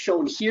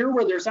shown here,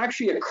 where there's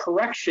actually a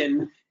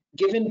correction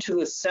given to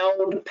the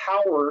sound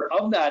power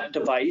of that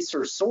device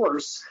or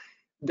source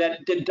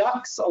that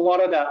deducts a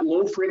lot of that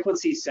low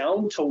frequency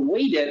sound to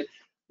weight it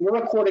more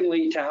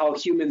accordingly to how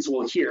humans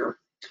will hear.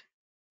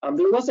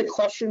 There was a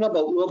question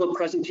about will the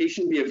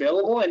presentation be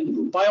available,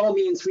 and by all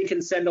means we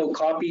can send out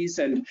copies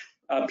and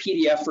a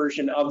PDF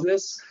version of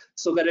this,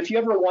 so that if you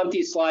ever want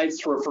these slides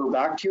to refer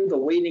back to, the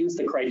weightings,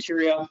 the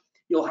criteria,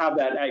 you'll have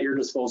that at your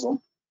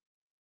disposal.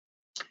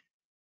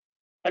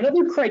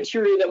 Another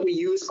criteria that we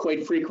use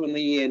quite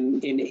frequently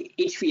in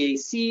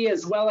HVAC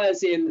as well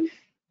as in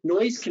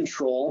noise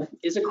control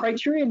is a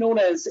criteria known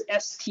as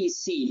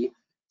STC,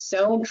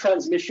 Sound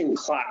Transmission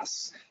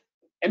Class.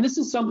 And this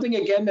is something,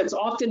 again, that's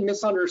often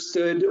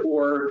misunderstood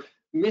or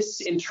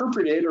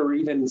misinterpreted or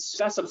even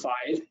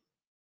specified.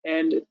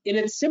 And in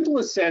its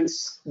simplest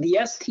sense, the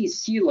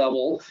STC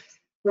level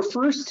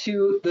refers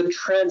to the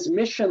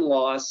transmission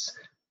loss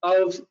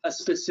of a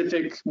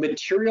specific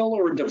material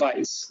or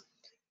device.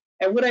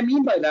 And what I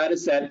mean by that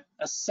is that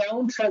a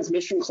sound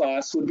transmission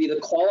class would be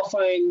the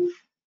qualifying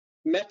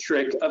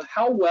metric of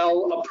how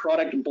well a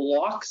product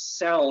blocks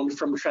sound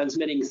from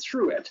transmitting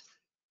through it.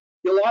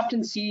 You'll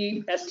often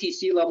see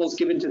STC levels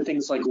given to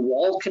things like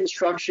wall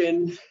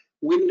construction,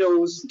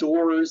 windows,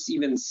 doors,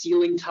 even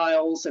ceiling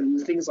tiles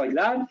and things like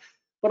that,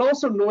 but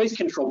also noise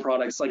control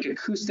products like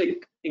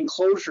acoustic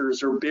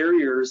enclosures or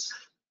barriers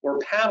or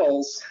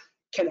panels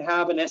can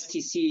have an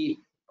STC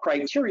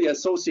criteria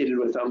associated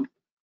with them.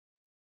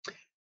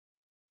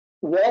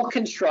 Wall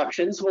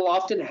constructions will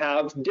often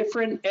have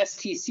different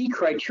STC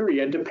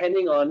criteria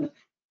depending on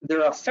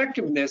their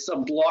effectiveness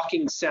of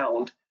blocking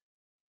sound.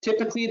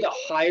 Typically, the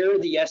higher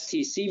the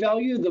STC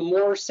value, the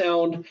more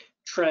sound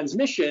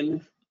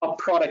transmission a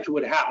product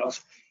would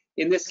have.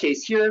 In this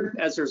case here,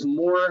 as there's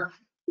more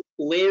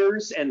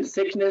layers and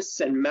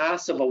thickness and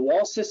mass of a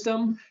wall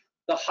system,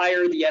 the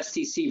higher the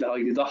STC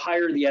value. The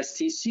higher the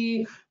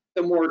STC,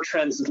 the more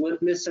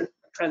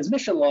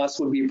transmission loss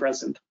would be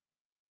present.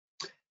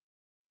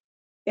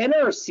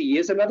 NRC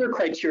is another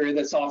criteria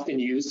that's often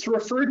used to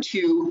refer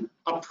to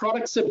a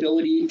product's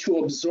ability to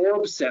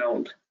absorb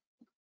sound.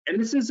 And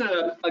this is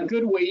a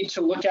good way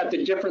to look at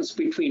the difference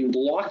between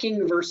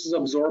blocking versus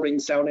absorbing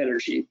sound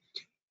energy.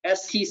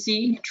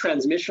 STC,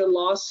 transmission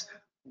loss,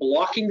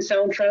 blocking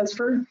sound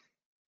transfer.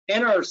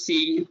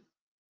 NRC,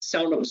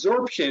 sound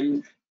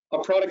absorption, a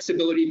product's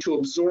ability to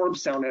absorb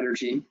sound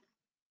energy.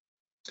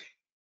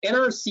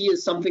 NRC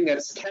is something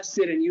that's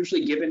tested and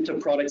usually given to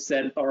products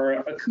that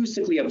are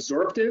acoustically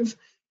absorptive.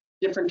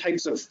 Different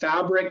types of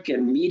fabric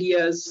and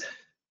medias,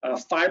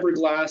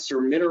 fiberglass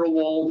or mineral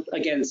wool,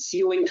 again,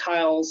 ceiling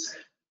tiles,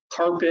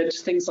 carpet,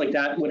 things like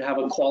that would have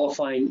a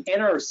qualifying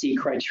NRC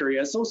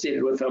criteria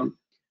associated with them.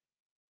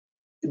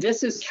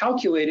 This is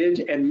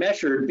calculated and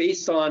measured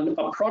based on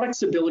a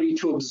product's ability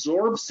to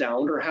absorb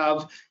sound or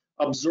have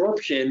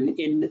absorption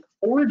in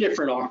 4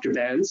 different octave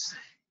bands,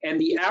 and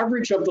the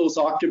average of those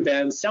octave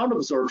bands sound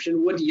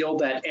absorption would yield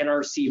that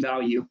NRC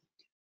value.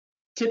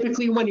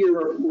 Typically, when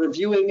you're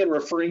reviewing and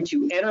referring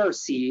to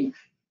NRC,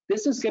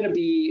 this is going to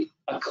be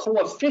a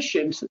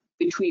coefficient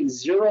between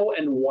 0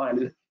 and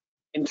 1,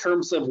 in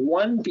terms of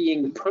 1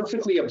 being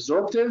perfectly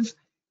absorptive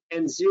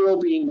and 0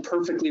 being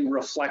perfectly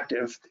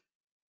reflective.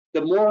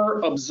 The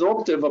more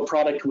absorptive a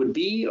product would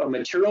be, or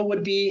material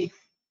would be,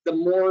 the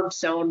more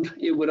sound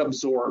it would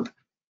absorb.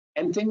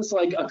 And things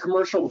like a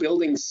commercial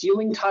building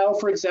ceiling tile,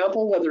 for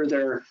example, whether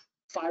they're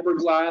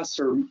fiberglass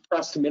or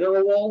pressed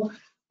mineral wool,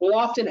 will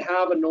often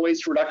have a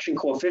noise reduction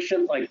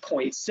coefficient like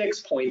 0.6,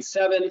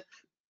 0.7,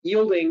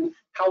 yielding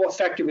how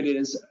effective it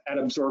is at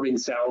absorbing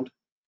sound.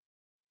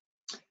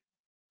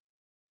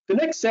 The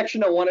next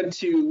section I wanted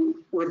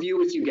to review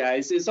with you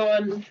guys is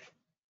on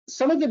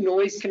some of the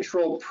noise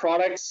control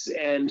products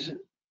and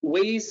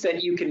ways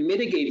that you can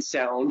mitigate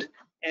sound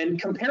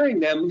and comparing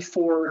them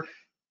for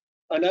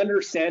an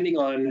understanding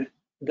on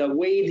the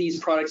way these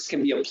products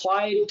can be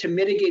applied to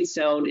mitigate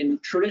sound in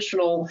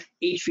traditional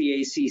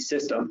HVAC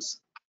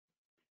systems.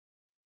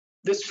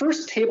 This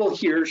first table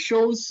here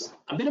shows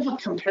a bit of a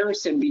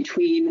comparison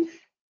between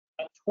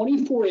a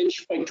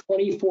 24-inch by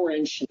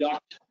 24-inch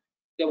duct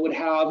that would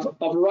have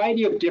a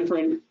variety of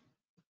different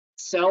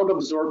sound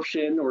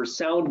absorption or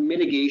sound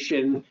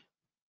mitigation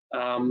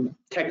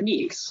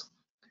techniques.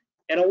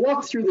 And I'll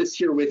walk through this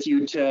here with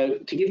you to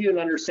give you an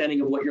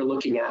understanding of what you're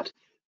looking at.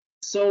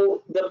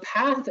 So the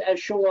path as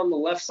shown on the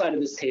left side of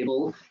this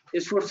table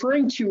is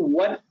referring to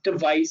what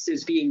device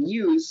is being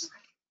used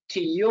to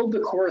yield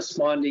the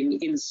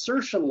corresponding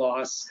insertion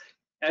loss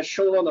as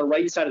shown on the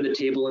right side of the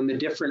table in the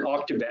different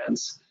octave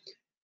bands.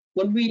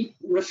 When we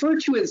refer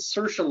to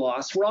insertion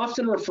loss, we're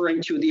often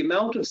referring to the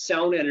amount of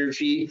sound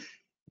energy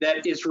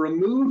that is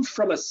removed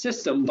from a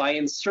system by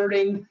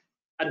inserting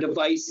a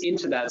device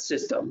into that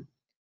system.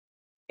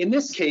 In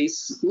this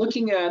case,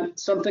 looking at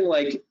something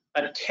like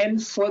a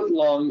 10-foot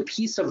long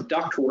piece of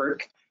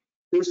ductwork,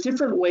 there's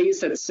different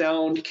ways that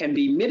sound can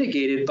be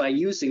mitigated by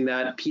using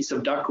that piece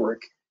of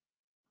ductwork.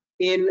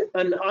 In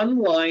an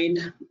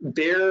unlined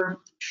bare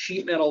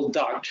sheet metal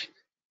duct,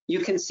 you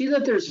can see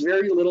that there's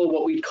very little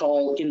what we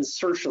call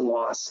insertion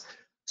loss.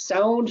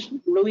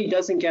 Sound really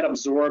doesn't get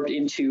absorbed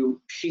into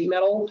sheet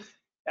metal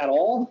at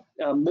all.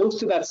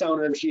 Most of that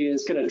sound energy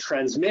is going to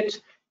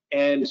transmit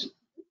and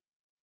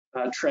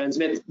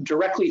transmit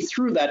directly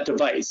through that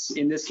device,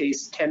 in this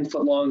case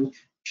 10-foot long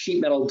sheet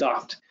metal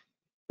duct.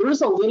 There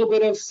is a little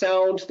bit of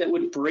sound that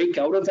would break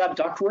out of that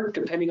ductwork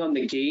depending on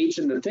the gauge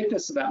and the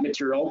thickness of that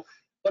material,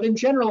 but in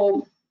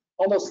general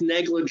almost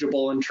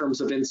negligible in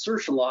terms of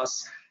insertion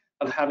loss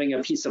of having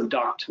a piece of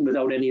duct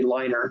without any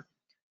liner.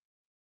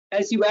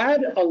 As you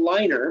add a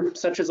liner,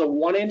 such as a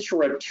 1-inch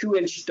or a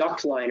 2-inch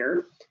duct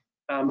liner,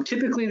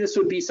 typically this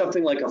would be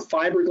something like a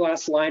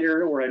fiberglass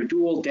liner or a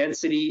dual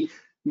density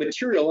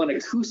material, an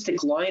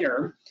acoustic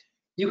liner,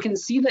 you can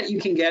see that you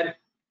can get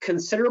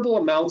considerable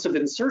amounts of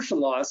insertion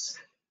loss,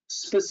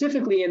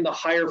 specifically in the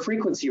higher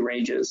frequency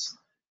ranges.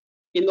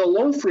 In the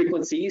low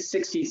frequency,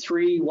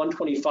 63,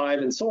 125,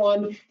 and so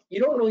on,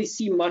 you don't really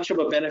see much of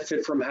a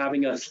benefit from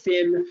having a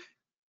thin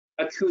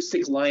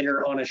acoustic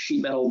liner on a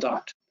sheet metal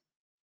duct.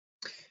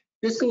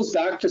 This goes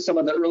back to some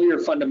of the earlier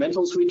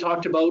fundamentals we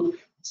talked about.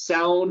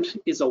 Sound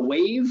is a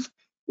wave.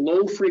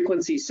 Low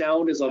frequency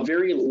sound is a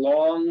very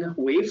long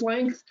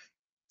wavelength.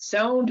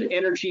 Sound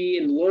energy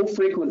in low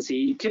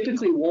frequency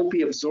typically won't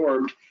be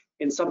absorbed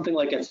in something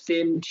like a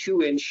thin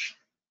 2-inch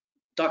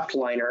duct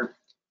liner,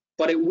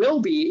 but it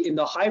will be in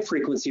the high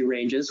frequency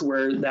ranges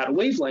where that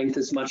wavelength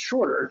is much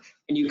shorter,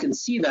 and you can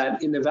see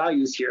that in the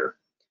values here.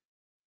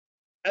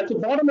 At the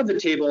bottom of the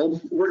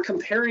table, we're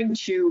comparing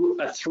to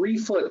a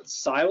 3-foot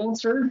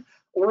silencer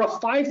or a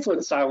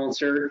 5-foot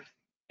silencer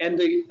and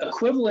the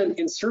equivalent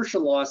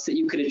insertion loss that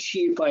you could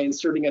achieve by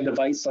inserting a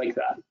device like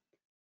that.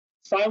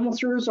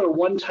 Silencers are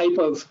one type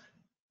of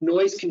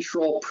noise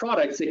control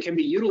product that can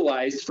be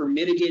utilized for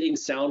mitigating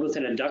sound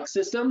within a duct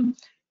system.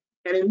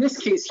 And in this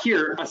case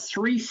here, a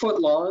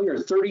 3-foot long or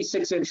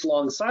 36-inch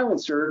long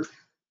silencer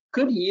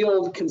could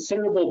yield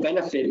considerable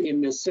benefit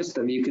in this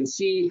system. You can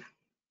see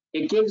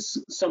it gives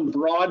some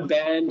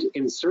broadband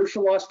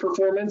insertion loss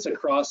performance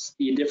across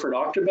the different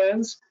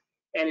octabands,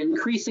 and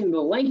increasing the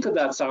length of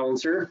that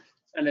silencer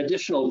an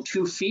additional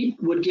 2 feet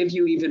would give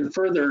you even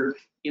further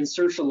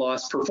insertion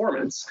loss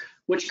performance,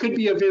 which could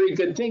be a very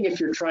good thing if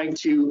you're trying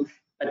to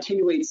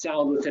attenuate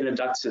sound within a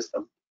duct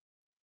system.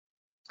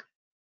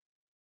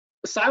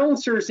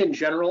 Silencers in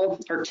general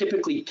are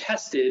typically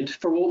tested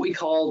for what we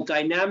call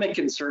dynamic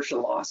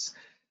insertion loss.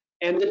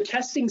 And the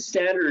testing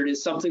standard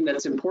is something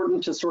that's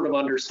important to sort of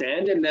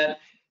understand, in that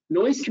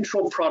noise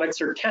control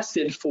products are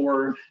tested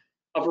for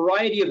a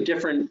variety of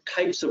different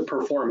types of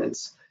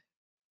performance.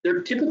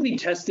 They're typically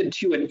tested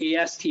to an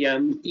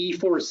ASTM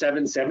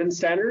E477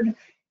 standard,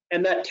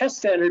 and that test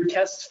standard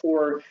tests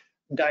for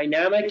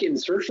dynamic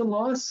insertion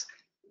loss,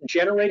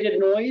 generated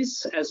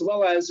noise, as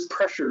well as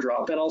pressure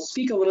drop. And I'll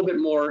speak a little bit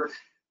more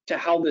to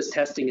how this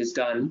testing is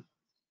done.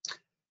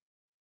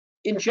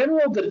 In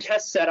general, the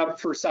test setup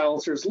for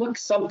silencers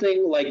looks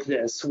something like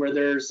this, where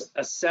there's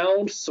a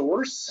sound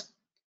source,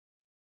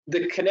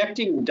 the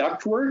connecting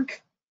ductwork,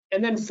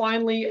 and then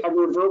finally a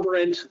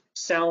reverberant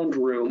sound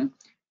room.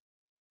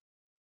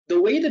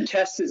 The way the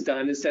test is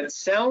done is that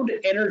sound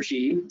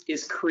energy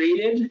is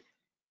created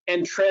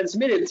and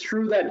transmitted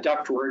through that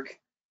ductwork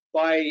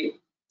by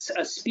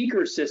a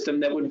speaker system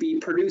that would be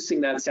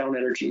producing that sound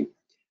energy.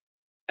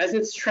 As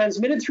it's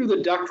transmitted through the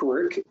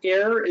ductwork,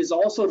 air is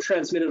also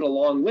transmitted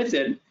along with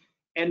it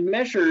and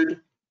measured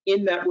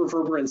in that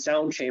reverberant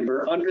sound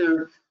chamber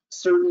under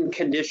certain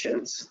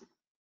conditions.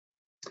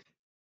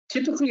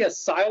 Typically, a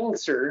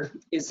silencer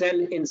is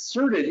then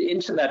inserted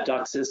into that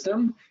duct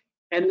system,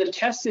 and the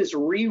test is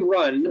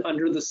rerun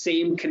under the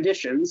same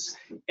conditions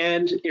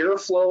and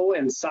airflow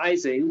and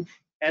sizing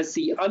as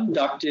the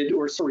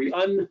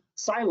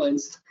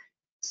unsilenced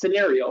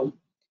scenario.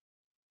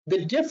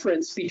 The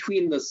difference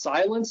between the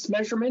silenced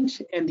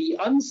measurement and the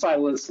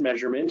unsilenced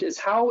measurement is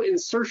how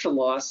insertion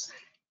loss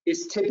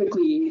is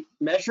typically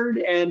measured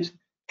and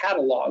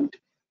cataloged,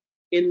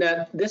 in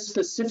that this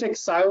specific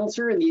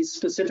silencer in these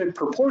specific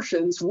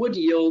proportions would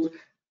yield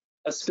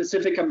a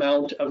specific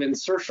amount of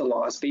insertion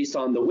loss based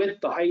on the width,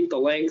 the height, the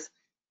length,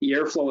 the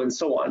airflow, and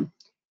so on.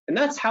 And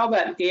that's how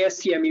that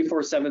ASTM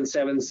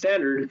E477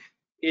 standard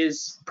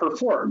is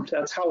performed.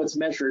 That's how it's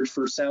measured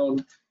for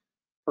sound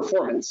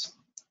performance.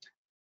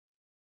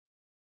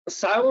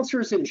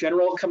 Silencers in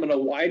general come in a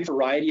wide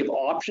variety of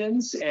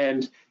options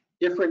and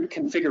different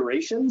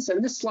configurations,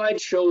 and this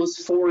slide shows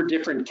 4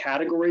 different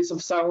categories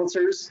of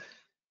silencers.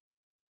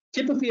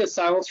 Typically, a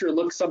silencer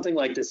looks something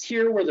like this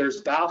here, where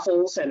there's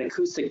baffles and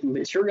acoustic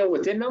material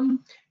within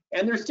them,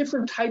 and there's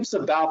different types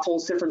of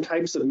baffles, different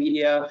types of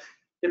media,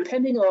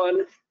 depending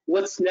on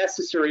what's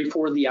necessary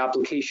for the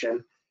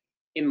application.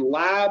 In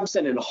labs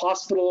and in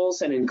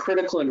hospitals and in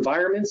critical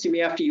environments, you may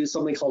have to use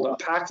something called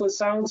a packless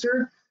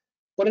silencer,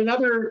 but in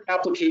other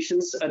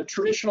applications, a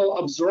traditional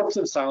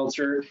absorptive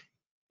silencer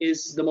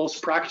is the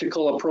most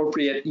practical,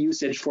 appropriate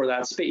usage for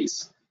that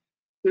space.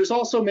 There's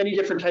also many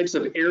different types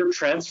of air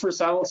transfer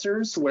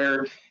silencers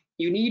where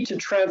you need to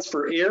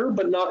transfer air,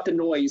 but not the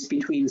noise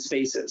between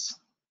spaces.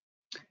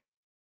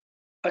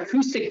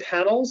 Acoustic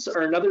panels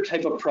are another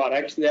type of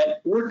product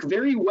that work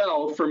very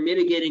well for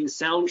mitigating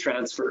sound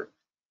transfer.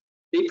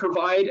 They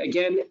provide,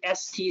 again,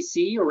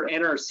 STC or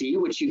NRC,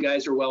 which you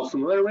guys are well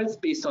familiar with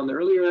based on the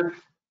earlier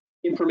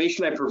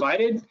information I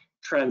provided,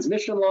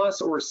 transmission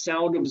loss or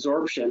sound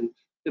absorption,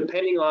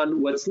 depending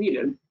on what's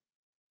needed.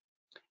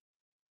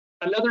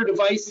 Another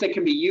device that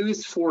can be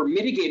used for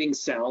mitigating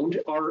sound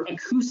are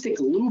acoustic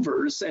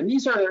louvers, and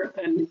these are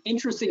an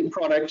interesting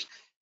product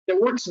that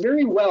works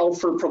very well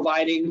for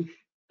providing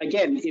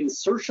again,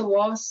 insertion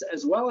loss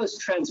as well as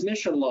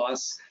transmission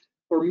loss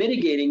for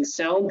mitigating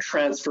sound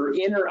transfer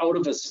in or out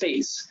of a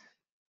space.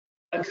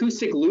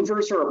 Acoustic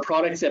louvers are a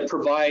product that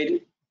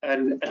provide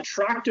an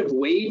attractive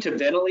way to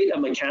ventilate a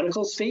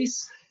mechanical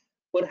space,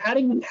 but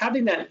having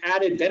that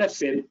added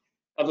benefit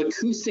of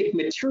acoustic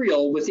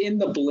material within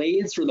the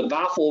blades or the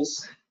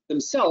baffles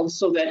themselves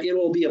so that it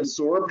will be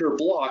absorbed or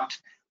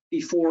blocked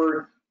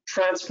before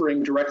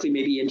transferring directly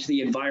maybe into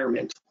the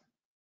environment.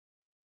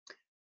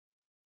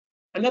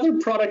 Another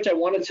product I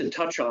wanted to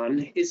touch on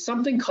is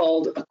something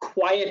called a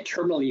quiet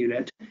terminal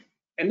unit.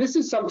 And this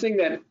is something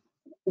that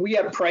we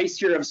at Price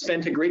here have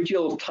spent a great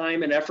deal of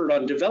time and effort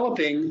on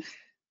developing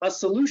a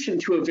solution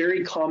to a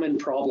very common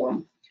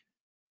problem.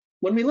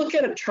 When we look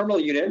at a terminal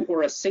unit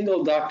or a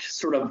single duct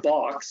sort of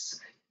box,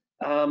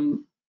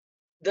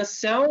 the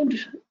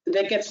sound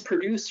that gets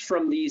produced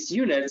from these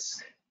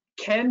units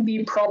can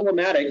be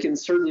problematic in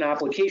certain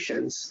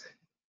applications.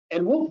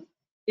 And what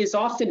is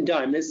often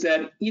done is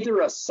that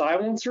either a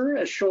silencer,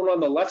 as shown on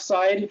the left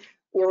side,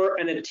 or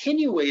an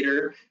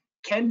attenuator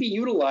can be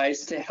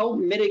utilized to help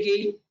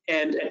mitigate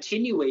and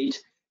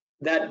attenuate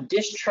that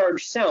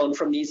discharge sound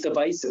from these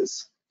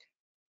devices.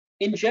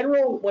 In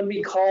general, when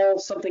we call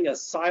something a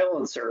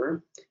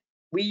silencer,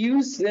 we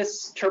use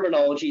this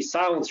terminology,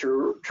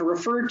 silencer, to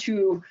refer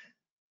to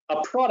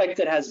a product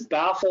that has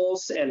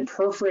baffles and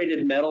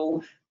perforated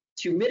metal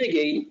to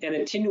mitigate and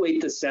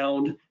attenuate the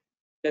sound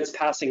that's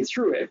passing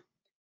through it.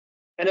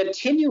 An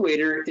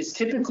attenuator is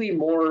typically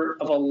more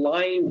of a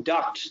line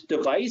duct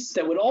device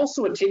that would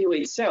also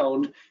attenuate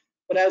sound,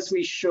 but as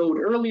we showed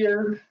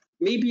earlier,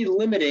 may be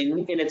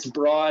limiting in its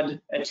broad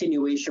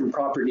attenuation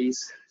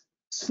properties.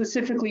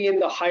 Specifically in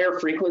the higher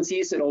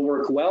frequencies, it'll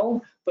work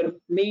well, but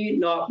may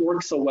not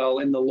work so well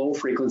in the low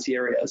frequency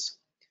areas.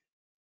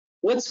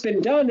 What's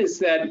been done is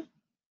that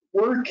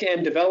work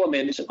and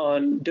development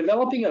on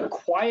developing a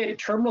quiet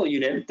terminal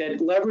unit that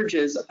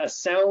leverages a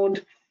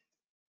sound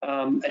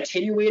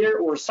attenuator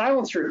or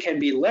silencer can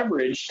be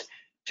leveraged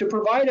to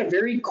provide a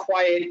very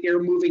quiet air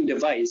moving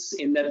device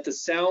in that the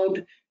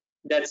sound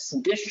that's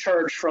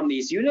discharged from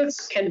these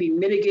units can be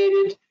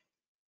mitigated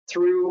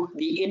through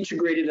the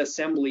integrated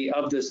assembly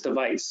of this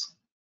device.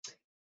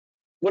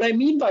 What I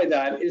mean by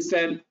that is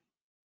that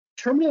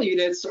terminal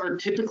units are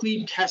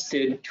typically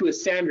tested to a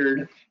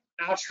standard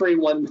ASHRAE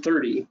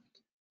 130.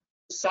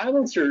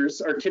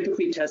 Silencers are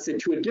typically tested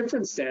to a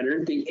different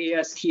standard, the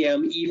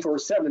ASTM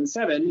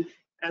E477,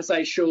 as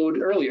I showed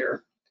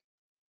earlier.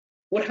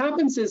 What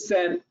happens is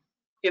that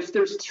if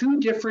there's two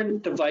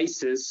different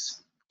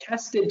devices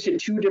tested to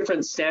two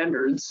different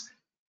standards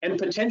and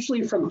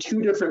potentially from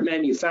two different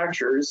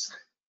manufacturers,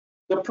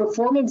 the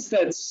performance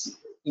that's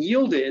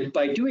yielded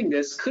by doing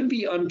this could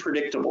be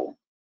unpredictable.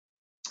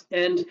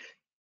 And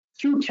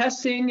through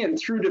testing and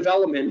through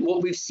development,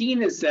 what we've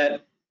seen is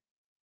that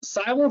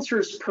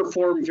silencers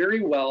perform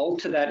very well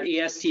to that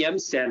ASTM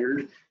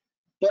standard,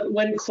 but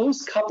when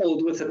close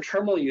coupled with a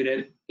terminal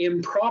unit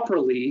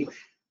improperly,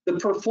 the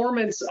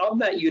performance of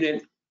that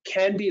unit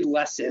can be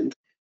lessened.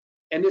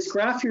 And this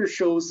graph here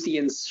shows the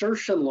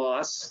insertion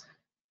loss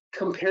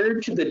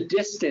compared to the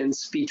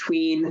distance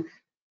between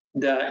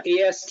the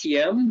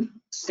ASTM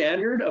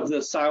standard of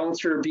the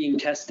silencer being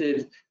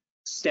tested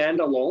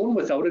standalone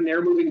without an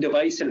air moving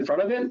device in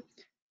front of it.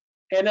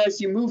 And as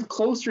you move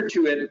closer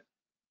to it,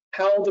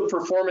 how the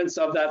performance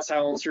of that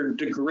silencer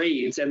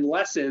degrades and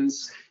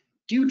lessens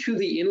due to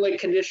the inlet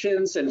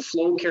conditions and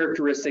flow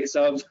characteristics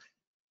of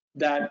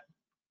that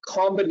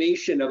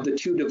combination of the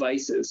two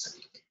devices.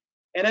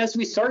 And as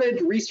we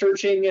started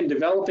researching and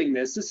developing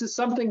this is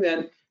something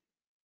that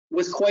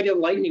was quite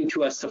enlightening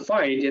to us to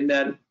find, in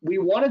that we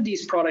wanted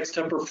these products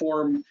to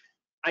perform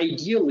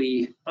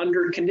ideally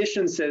under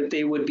conditions that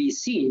they would be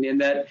seen, in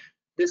that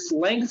this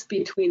length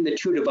between the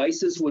two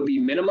devices would be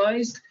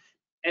minimized,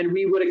 and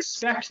we would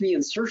expect the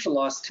insertion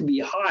loss to be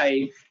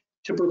high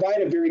to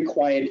provide a very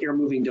quiet air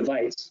moving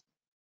device.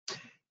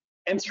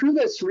 And through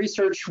this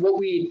research, what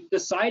we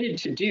decided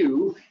to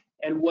do,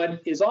 and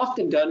what is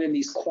often done in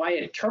these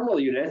quiet terminal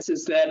units,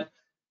 is that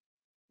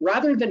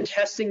rather than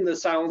testing the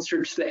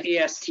silencer to the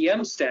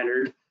ASTM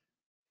standard,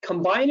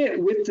 combine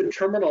it with the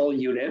terminal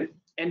unit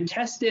and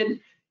test it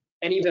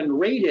and even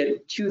rate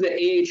it to the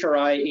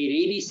AHRI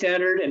 880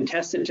 standard and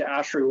test it to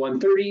ASHRAE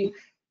 130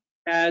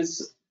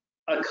 as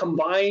a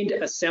combined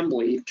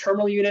assembly,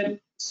 terminal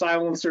unit,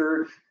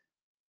 silencer,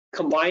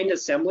 combined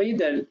assembly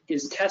that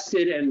is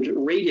tested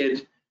and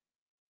rated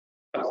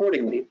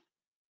accordingly.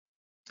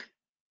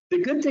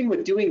 The good thing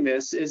with doing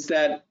this is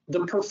that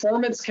the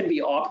performance can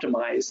be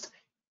optimized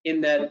in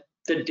that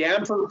the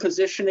damper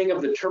positioning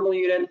of the terminal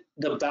unit,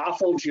 the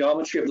baffle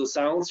geometry of the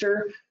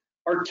silencer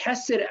are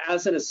tested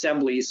as an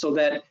assembly so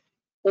that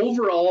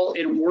overall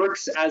it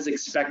works as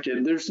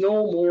expected. There's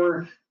no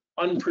more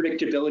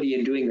unpredictability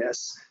in doing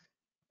this.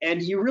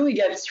 And you really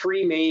get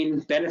three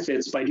main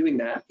benefits by doing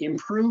that.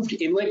 Improved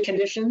inlet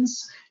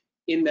conditions,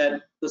 in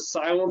that the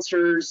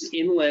silencer's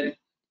inlet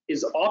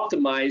is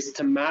optimized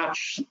to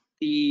match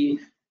the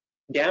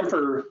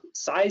damper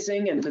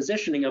sizing and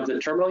positioning of the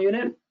terminal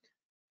unit.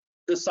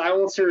 The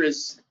silencer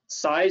is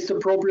sized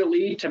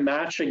appropriately to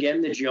match,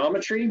 again, the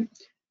geometry.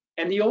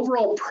 And the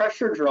overall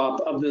pressure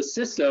drop of the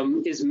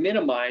system is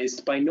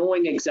minimized by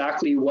knowing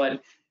exactly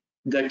what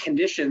the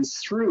conditions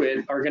through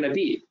it are going to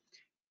be.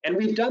 And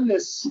we've done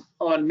this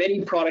on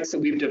many products that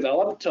we've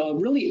developed to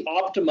really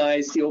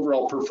optimize the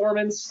overall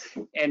performance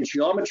and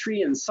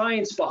geometry and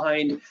science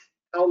behind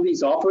how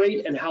these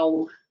operate and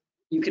how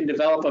you can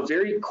develop a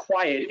very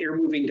quiet air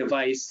moving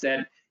device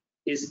that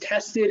is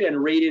tested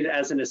and rated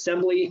as an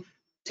assembly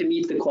to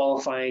meet the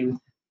qualifying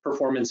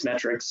performance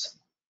metrics.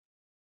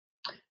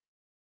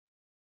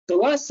 The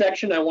last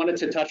section I wanted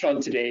to touch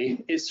on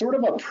today is sort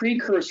of a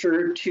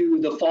precursor to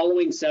the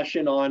following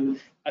session on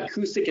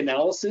acoustic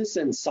analysis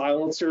and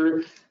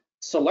silencer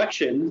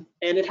selection,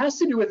 and it has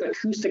to do with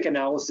acoustic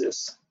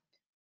analysis.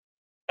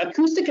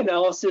 Acoustic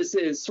analysis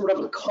is sort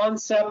of a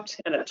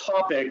concept and a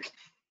topic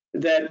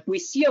that we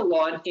see a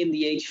lot in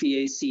the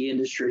HVAC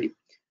industry.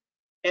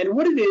 And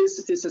what it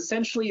is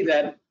essentially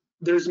that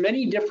there's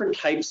many different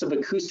types of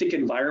acoustic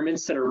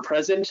environments that are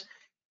present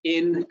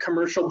in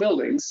commercial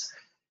buildings.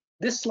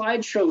 This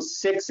slide shows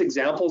 6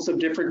 examples of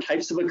different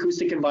types of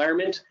acoustic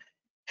environment: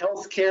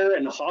 healthcare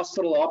and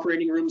hospital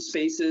operating room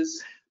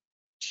spaces,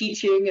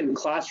 teaching and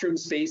classroom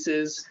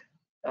spaces,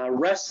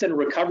 rest and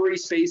recovery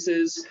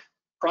spaces,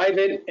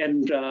 private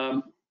and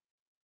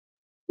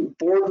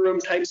boardroom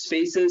type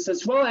spaces,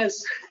 as well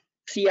as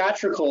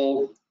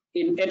theatrical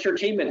in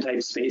entertainment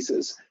type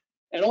spaces.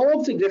 And all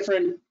of the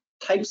different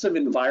types of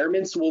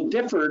environments will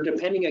differ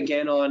depending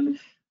again on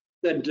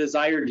the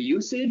desired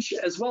usage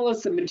as well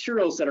as the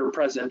materials that are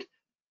present.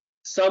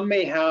 Some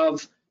may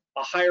have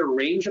a higher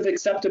range of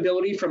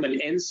acceptability from an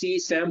NC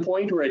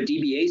standpoint or a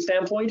DBA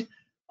standpoint.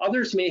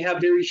 Others may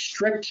have very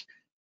strict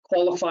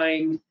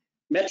qualifying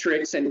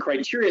metrics and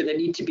criteria that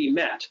need to be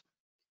met.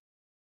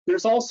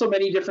 There's also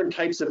many different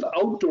types of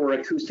outdoor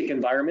acoustic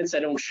environments I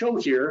don't show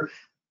here,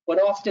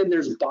 but often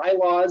there's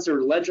bylaws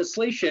or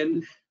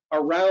legislation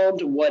around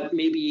what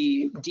may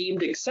be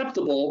deemed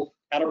acceptable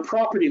at a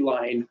property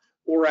line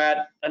or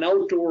at an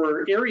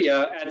outdoor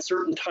area at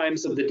certain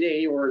times of the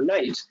day or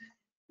night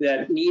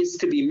that needs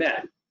to be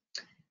met.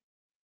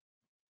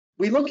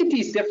 We look at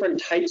these different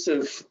types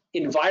of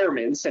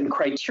environments and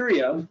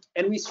criteria,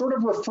 and we sort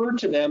of refer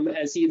to them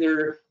as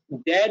either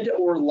dead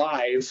or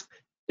live,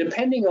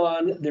 depending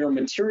on their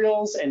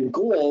materials and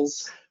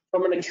goals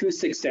from an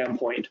acoustic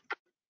standpoint.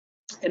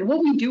 And what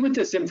we do with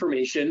this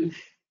information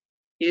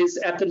is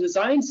at the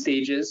design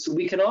stages,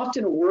 we can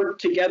often work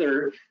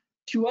together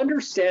to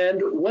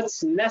understand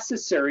what's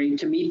necessary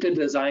to meet the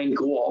design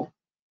goal.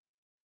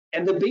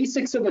 And the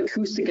basics of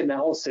acoustic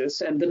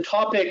analysis and the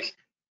topic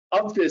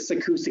of this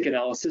acoustic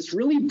analysis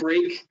really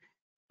break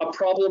a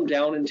problem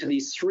down into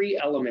these 3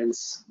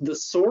 elements: the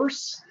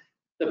source,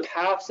 the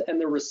path,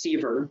 and the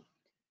receiver.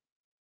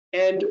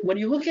 And when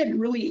you look at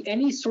really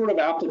any sort of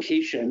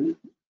application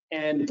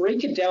and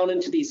break it down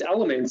into these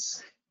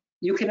elements,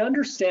 you can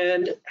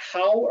understand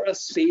how a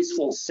space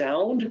will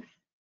sound,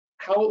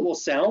 how it will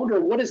sound, or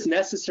what is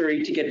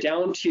necessary to get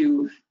down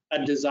to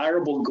a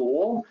desirable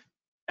goal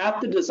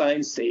at the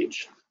design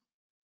stage.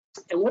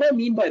 And what I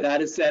mean by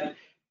that is that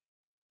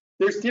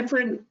there's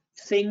different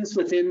things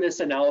within this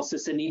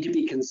analysis that need to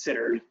be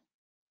considered.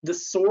 The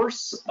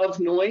source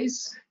of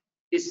noise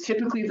is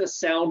typically the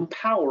sound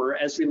power,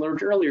 as we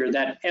learned earlier,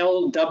 that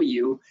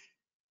LW.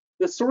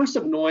 The source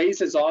of noise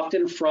is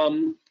often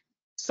from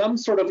some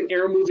sort of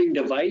air moving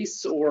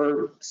device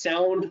or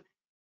sound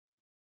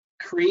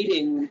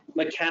creating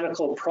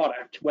mechanical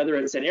product, whether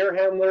it's an air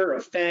handler,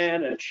 a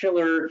fan, a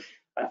chiller,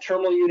 a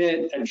thermal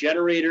unit, a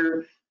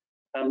generator.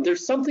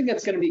 There's something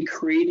that's going to be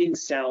creating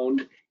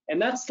sound,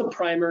 and that's the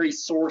primary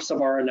source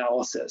of our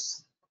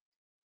analysis.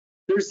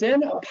 There's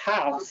then a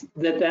path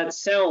that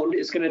sound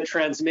is going to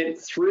transmit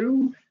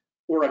through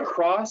or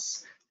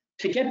across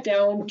to get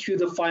down to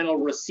the final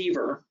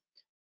receiver.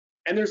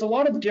 And there's a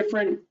lot of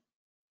different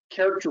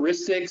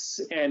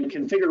characteristics and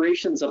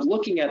configurations of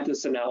looking at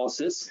this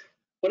analysis,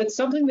 but it's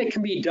something that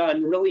can be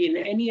done really in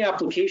any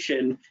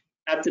application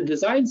at the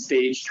design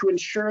stage to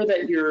ensure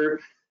that your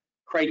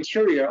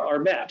criteria are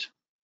met.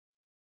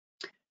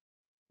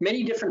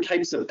 Many different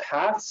types of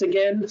paths,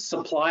 again,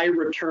 supply,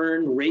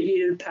 return,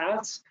 radiated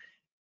paths,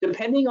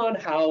 depending on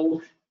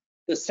how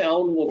the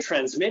sound will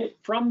transmit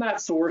from that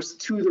source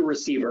to the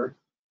receiver.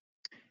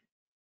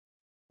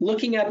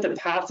 Looking at the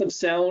path of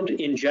sound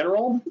in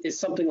general is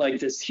something like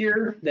this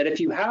here, that if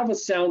you have a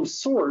sound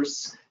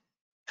source,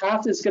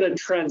 path is going to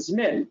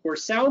transmit, or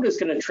sound is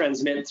going to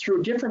transmit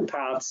through different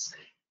paths,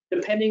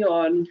 depending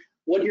on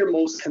what you're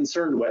most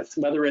concerned with,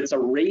 whether it's a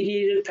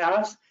radiated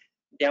path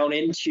down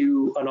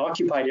into an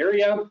occupied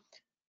area,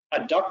 a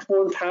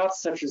ductborne path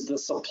such as the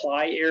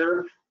supply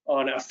air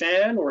on a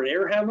fan or an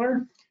air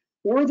handler,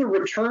 or the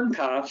return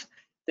path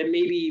that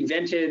may be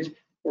vented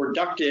or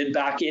ducted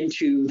back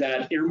into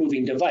that air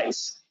moving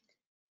device.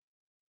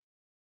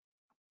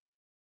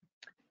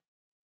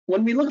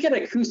 When we look at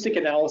acoustic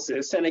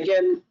analysis, and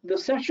again, the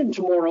session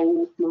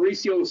tomorrow,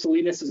 Mauricio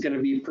Salinas is going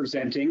to be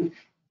presenting,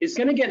 is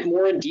going to get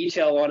more in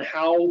detail on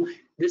how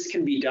this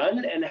can be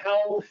done and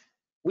how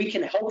we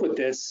can help with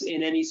this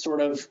in any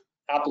sort of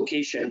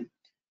application.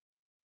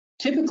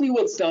 Typically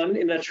what's done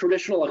in a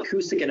traditional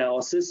acoustic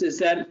analysis is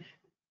that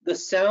the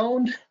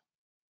sound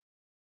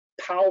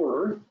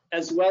power,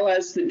 as well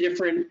as the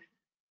different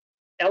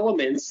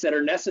elements that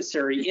are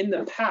necessary in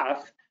the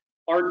path,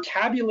 are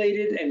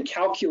tabulated and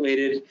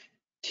calculated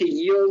to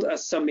yield a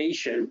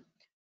summation.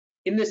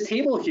 In this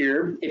table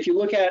here, if you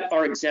look at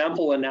our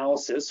example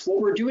analysis, what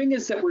we're doing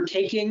is that we're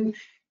taking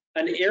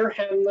an air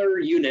handler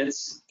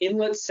unit's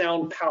inlet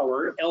sound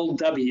power,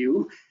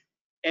 LW,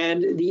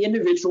 and the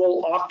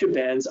individual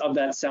octabands of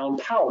that sound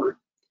power.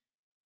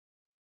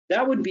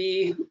 That would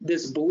be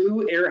this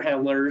blue air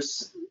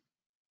handler's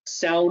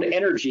sound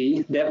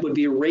energy that would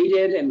be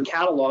rated and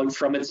cataloged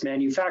from its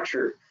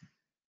manufacturer.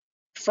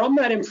 From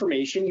that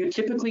information, you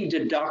typically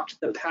deduct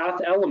the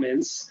path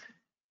elements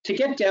to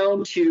get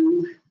down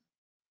to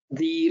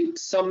the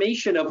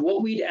summation of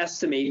what we'd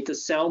estimate the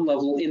sound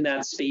level in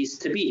that space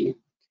to be.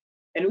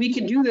 And we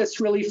can do this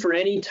really for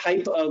any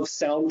type of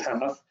sound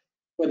path,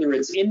 whether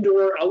it's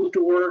indoor,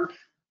 outdoor,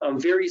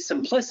 very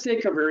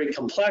simplistic or very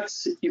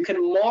complex. You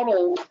can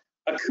model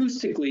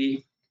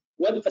acoustically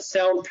what a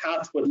sound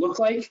path would look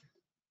like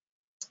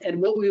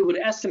and what we would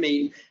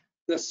estimate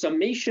the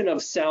summation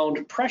of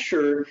sound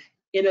pressure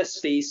in a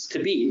space to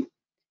be.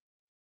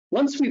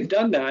 Once we've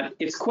done that,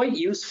 it's quite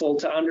useful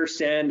to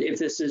understand if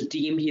this is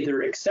deemed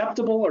either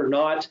acceptable or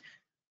not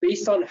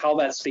based on how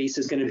that space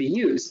is going to be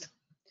used.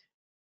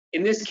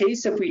 In this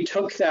case, if we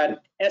took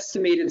that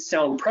estimated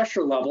sound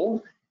pressure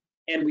level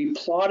and we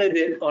plotted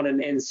it on an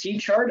NC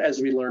chart,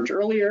 as we learned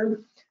earlier,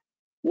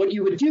 what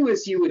you would do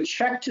is you would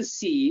check to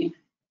see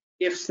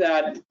if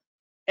that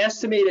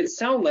estimated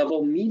sound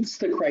level meets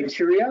the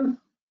criteria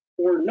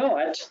or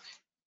not,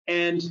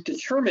 and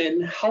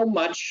determine how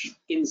much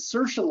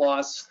insertion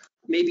loss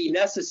may be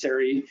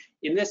necessary,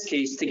 in this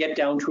case, to get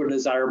down to a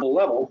desirable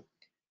level.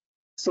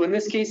 So in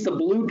this case, the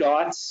blue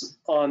dots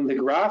on the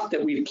graph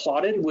that we've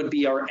plotted would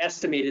be our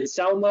estimated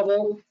sound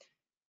level,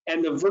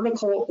 and the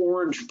vertical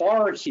orange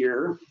bar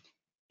here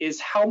is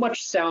how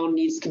much sound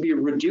needs to be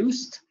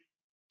reduced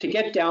to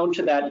get down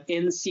to that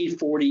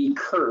NC40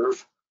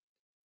 curve.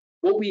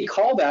 What we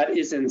call that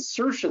is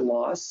insertion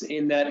loss,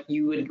 in that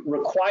you would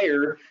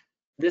require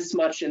this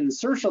much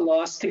insertion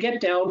loss to get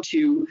down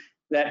to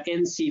that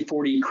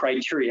NC40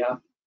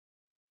 criteria.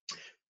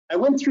 I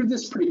went through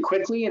this pretty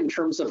quickly in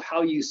terms of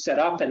how you set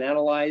up and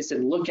analyze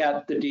and look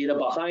at the data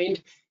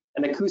behind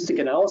an acoustic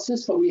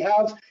analysis, but we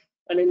have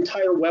an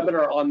entire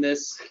webinar on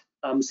this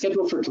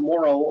scheduled for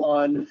tomorrow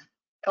on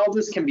how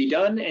this can be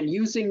done and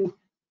using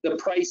the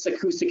Price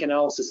acoustic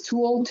analysis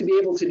tool to be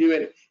able to do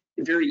it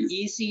very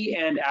easy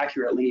and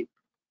accurately.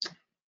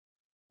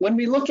 When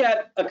we look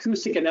at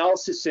acoustic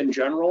analysis in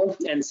general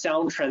and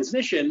sound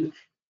transmission,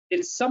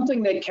 it's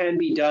something that can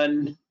be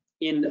done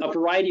in a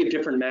variety of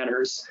different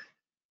manners.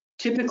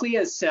 Typically,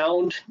 as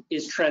sound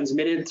is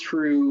transmitted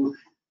through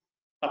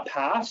a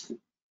path,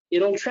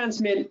 it'll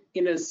transmit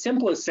in a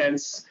simplest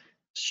sense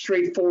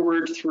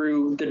straightforward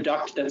through the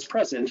duct that's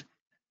present.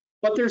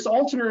 But there's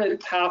alternate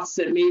paths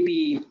that may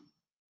be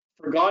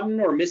forgotten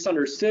or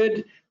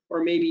misunderstood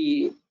or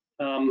maybe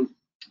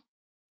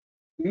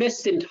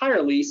missed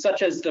entirely,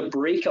 such as the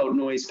breakout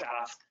noise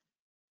path.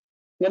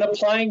 When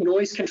applying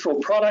noise control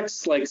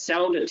products like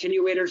sound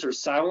attenuators or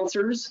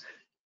silencers,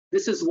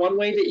 this is one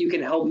way that you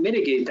can help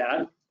mitigate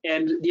that.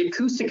 And the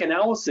acoustic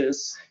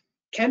analysis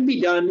can be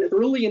done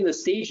early in the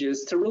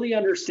stages to really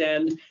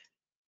understand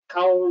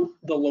how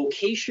the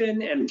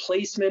location and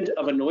placement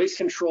of a noise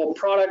control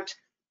product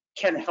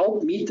can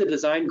help meet the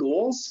design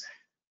goals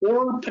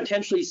or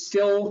potentially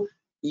still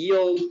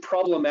yield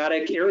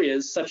problematic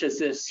areas such as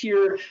this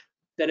here,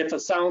 that if a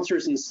silencer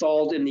is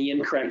installed in the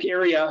incorrect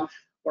area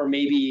or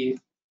maybe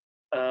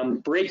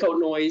breakout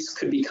noise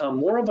could become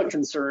more of a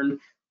concern.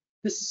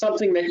 This is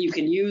something that you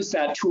can use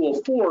that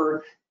tool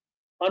for,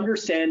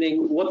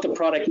 understanding what the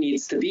product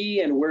needs to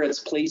be and where its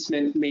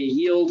placement may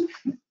yield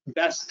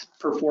best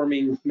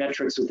performing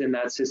metrics within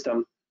that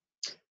system.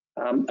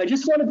 I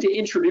just wanted to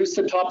introduce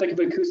the topic of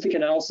acoustic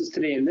analysis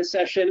today in this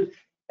session.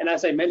 And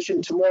as I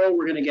mentioned, tomorrow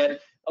we're going to get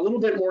a little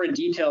bit more in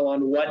detail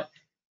on what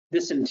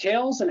this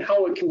entails and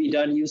how it can be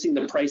done using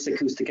the Price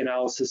acoustic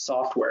analysis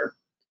software.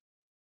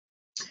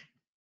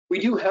 We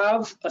do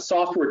have a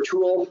software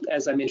tool,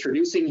 as I'm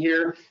introducing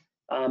here,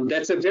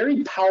 that's a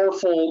very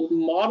powerful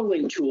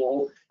modeling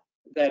tool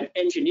that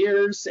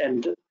engineers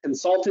and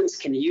consultants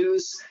can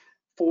use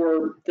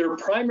for their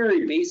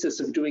primary basis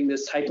of doing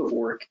this type of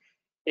work.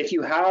 If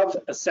you have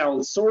a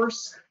sound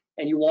source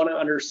and you want to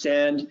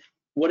understand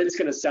what it's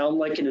going to sound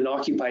like in an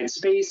occupied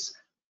space,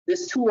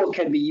 this tool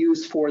can be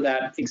used for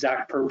that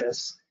exact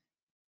purpose.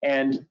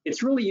 And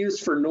it's really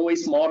used for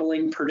noise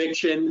modeling,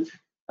 prediction,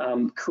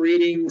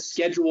 creating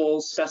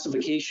schedules,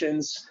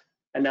 specifications,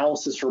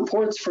 analysis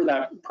reports for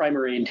that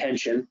primary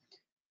intention.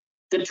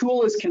 The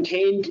tool is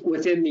contained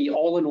within the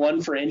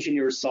all-in-one for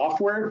engineers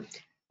software.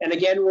 And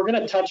again, we're going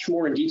to touch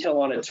more in detail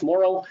on it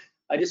tomorrow.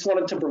 I just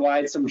wanted to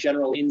provide some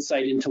general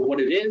insight into what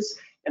it is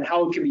and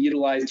how it can be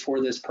utilized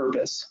for this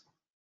purpose.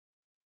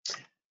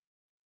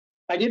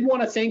 I did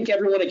want to thank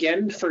everyone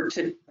again for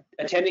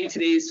attending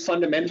today's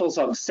Fundamentals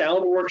of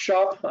Sound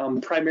workshop,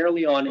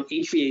 primarily on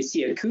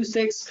HVAC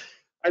acoustics.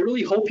 I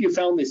really hope you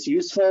found this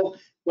useful,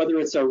 whether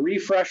it's a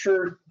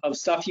refresher of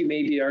stuff you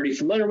may be already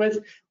familiar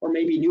with, or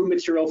maybe new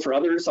material for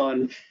others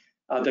on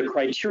the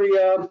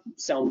criteria,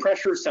 sound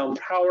pressure, sound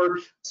power,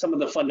 some of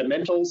the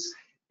fundamentals.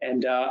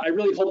 And I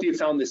really hope you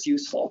found this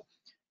useful.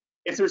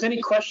 If there's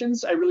any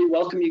questions, I really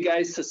welcome you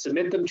guys to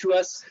submit them to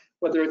us,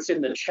 whether it's in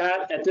the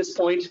chat at this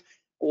point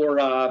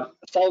or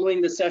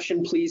following the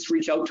session. Please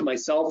reach out to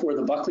myself or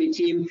the Buckley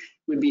team.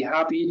 We'd be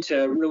happy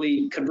to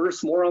really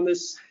converse more on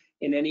this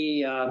in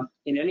any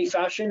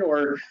fashion,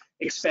 or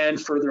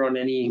expand further on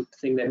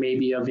anything that may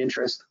be of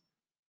interest.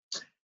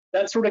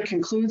 That sort of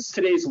concludes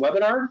today's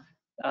webinar.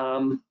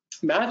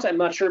 Matt, I'm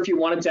not sure if you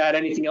wanted to add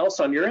anything else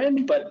on your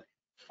end, but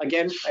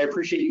again, I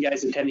appreciate you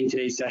guys attending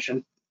today's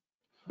session.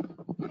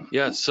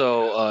 Yeah,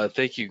 so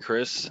thank you,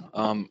 Chris.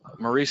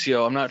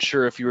 Mauricio, I'm not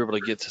sure if you were able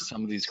to get to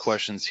some of these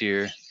questions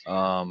here,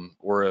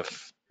 or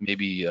if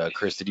maybe,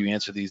 Chris, did you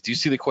answer these? Do you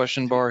see the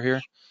question bar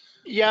here?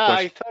 Yeah,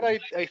 I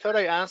thought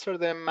I answered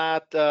them,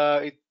 Matt,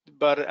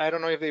 but I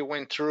don't know if they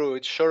went through.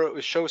 It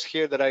shows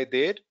here that I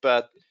did,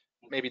 but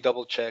maybe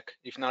double check.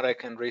 If not, I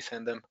can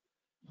resend them.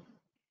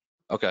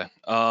 Okay.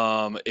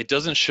 It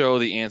doesn't show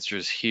the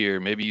answers here.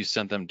 Maybe you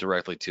sent them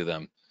directly to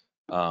them,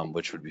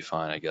 which would be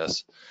fine, I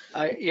guess.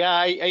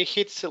 I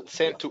hit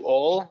send to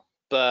all,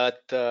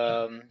 but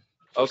for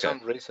some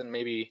reason,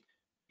 maybe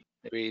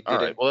it didn't. All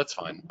right. Well, that's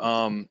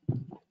fine.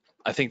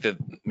 I think that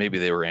maybe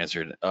they were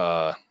answered.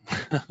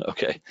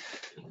 Okay.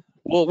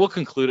 Well, we'll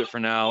conclude it for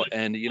now.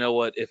 And you know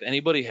what? If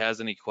anybody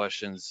has any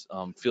questions,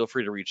 feel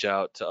free to reach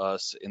out to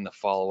us in the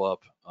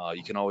follow-up.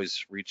 You can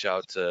always reach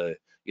out to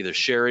either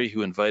Sherry,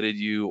 who invited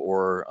you,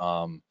 or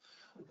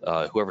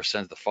whoever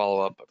sends the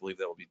follow-up. I believe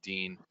that will be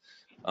Dean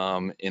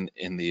in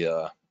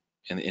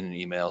an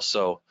email.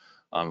 So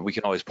we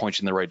can always point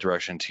you in the right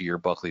direction to your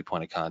Buckley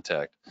point of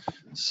contact.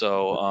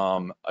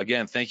 So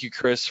again, thank you,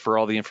 Chris, for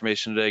all the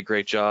information today.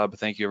 Great job.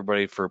 Thank you,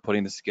 everybody, for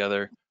putting this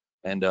together.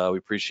 And we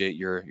appreciate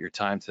your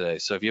time today.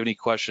 So if you have any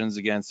questions,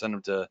 again, send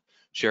them to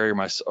Sherry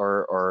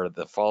or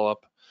the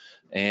follow-up.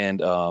 And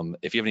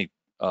if you have any,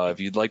 if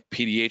you'd like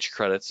PDH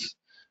credits,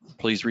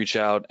 please reach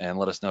out and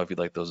let us know if you'd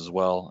like those as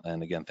well.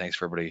 And again, thanks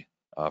for everybody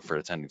for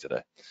attending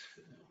today.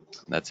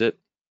 And that's it.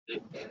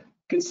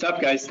 Good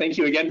stuff, guys. Thank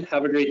you again.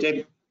 Have a great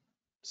day.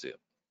 See you.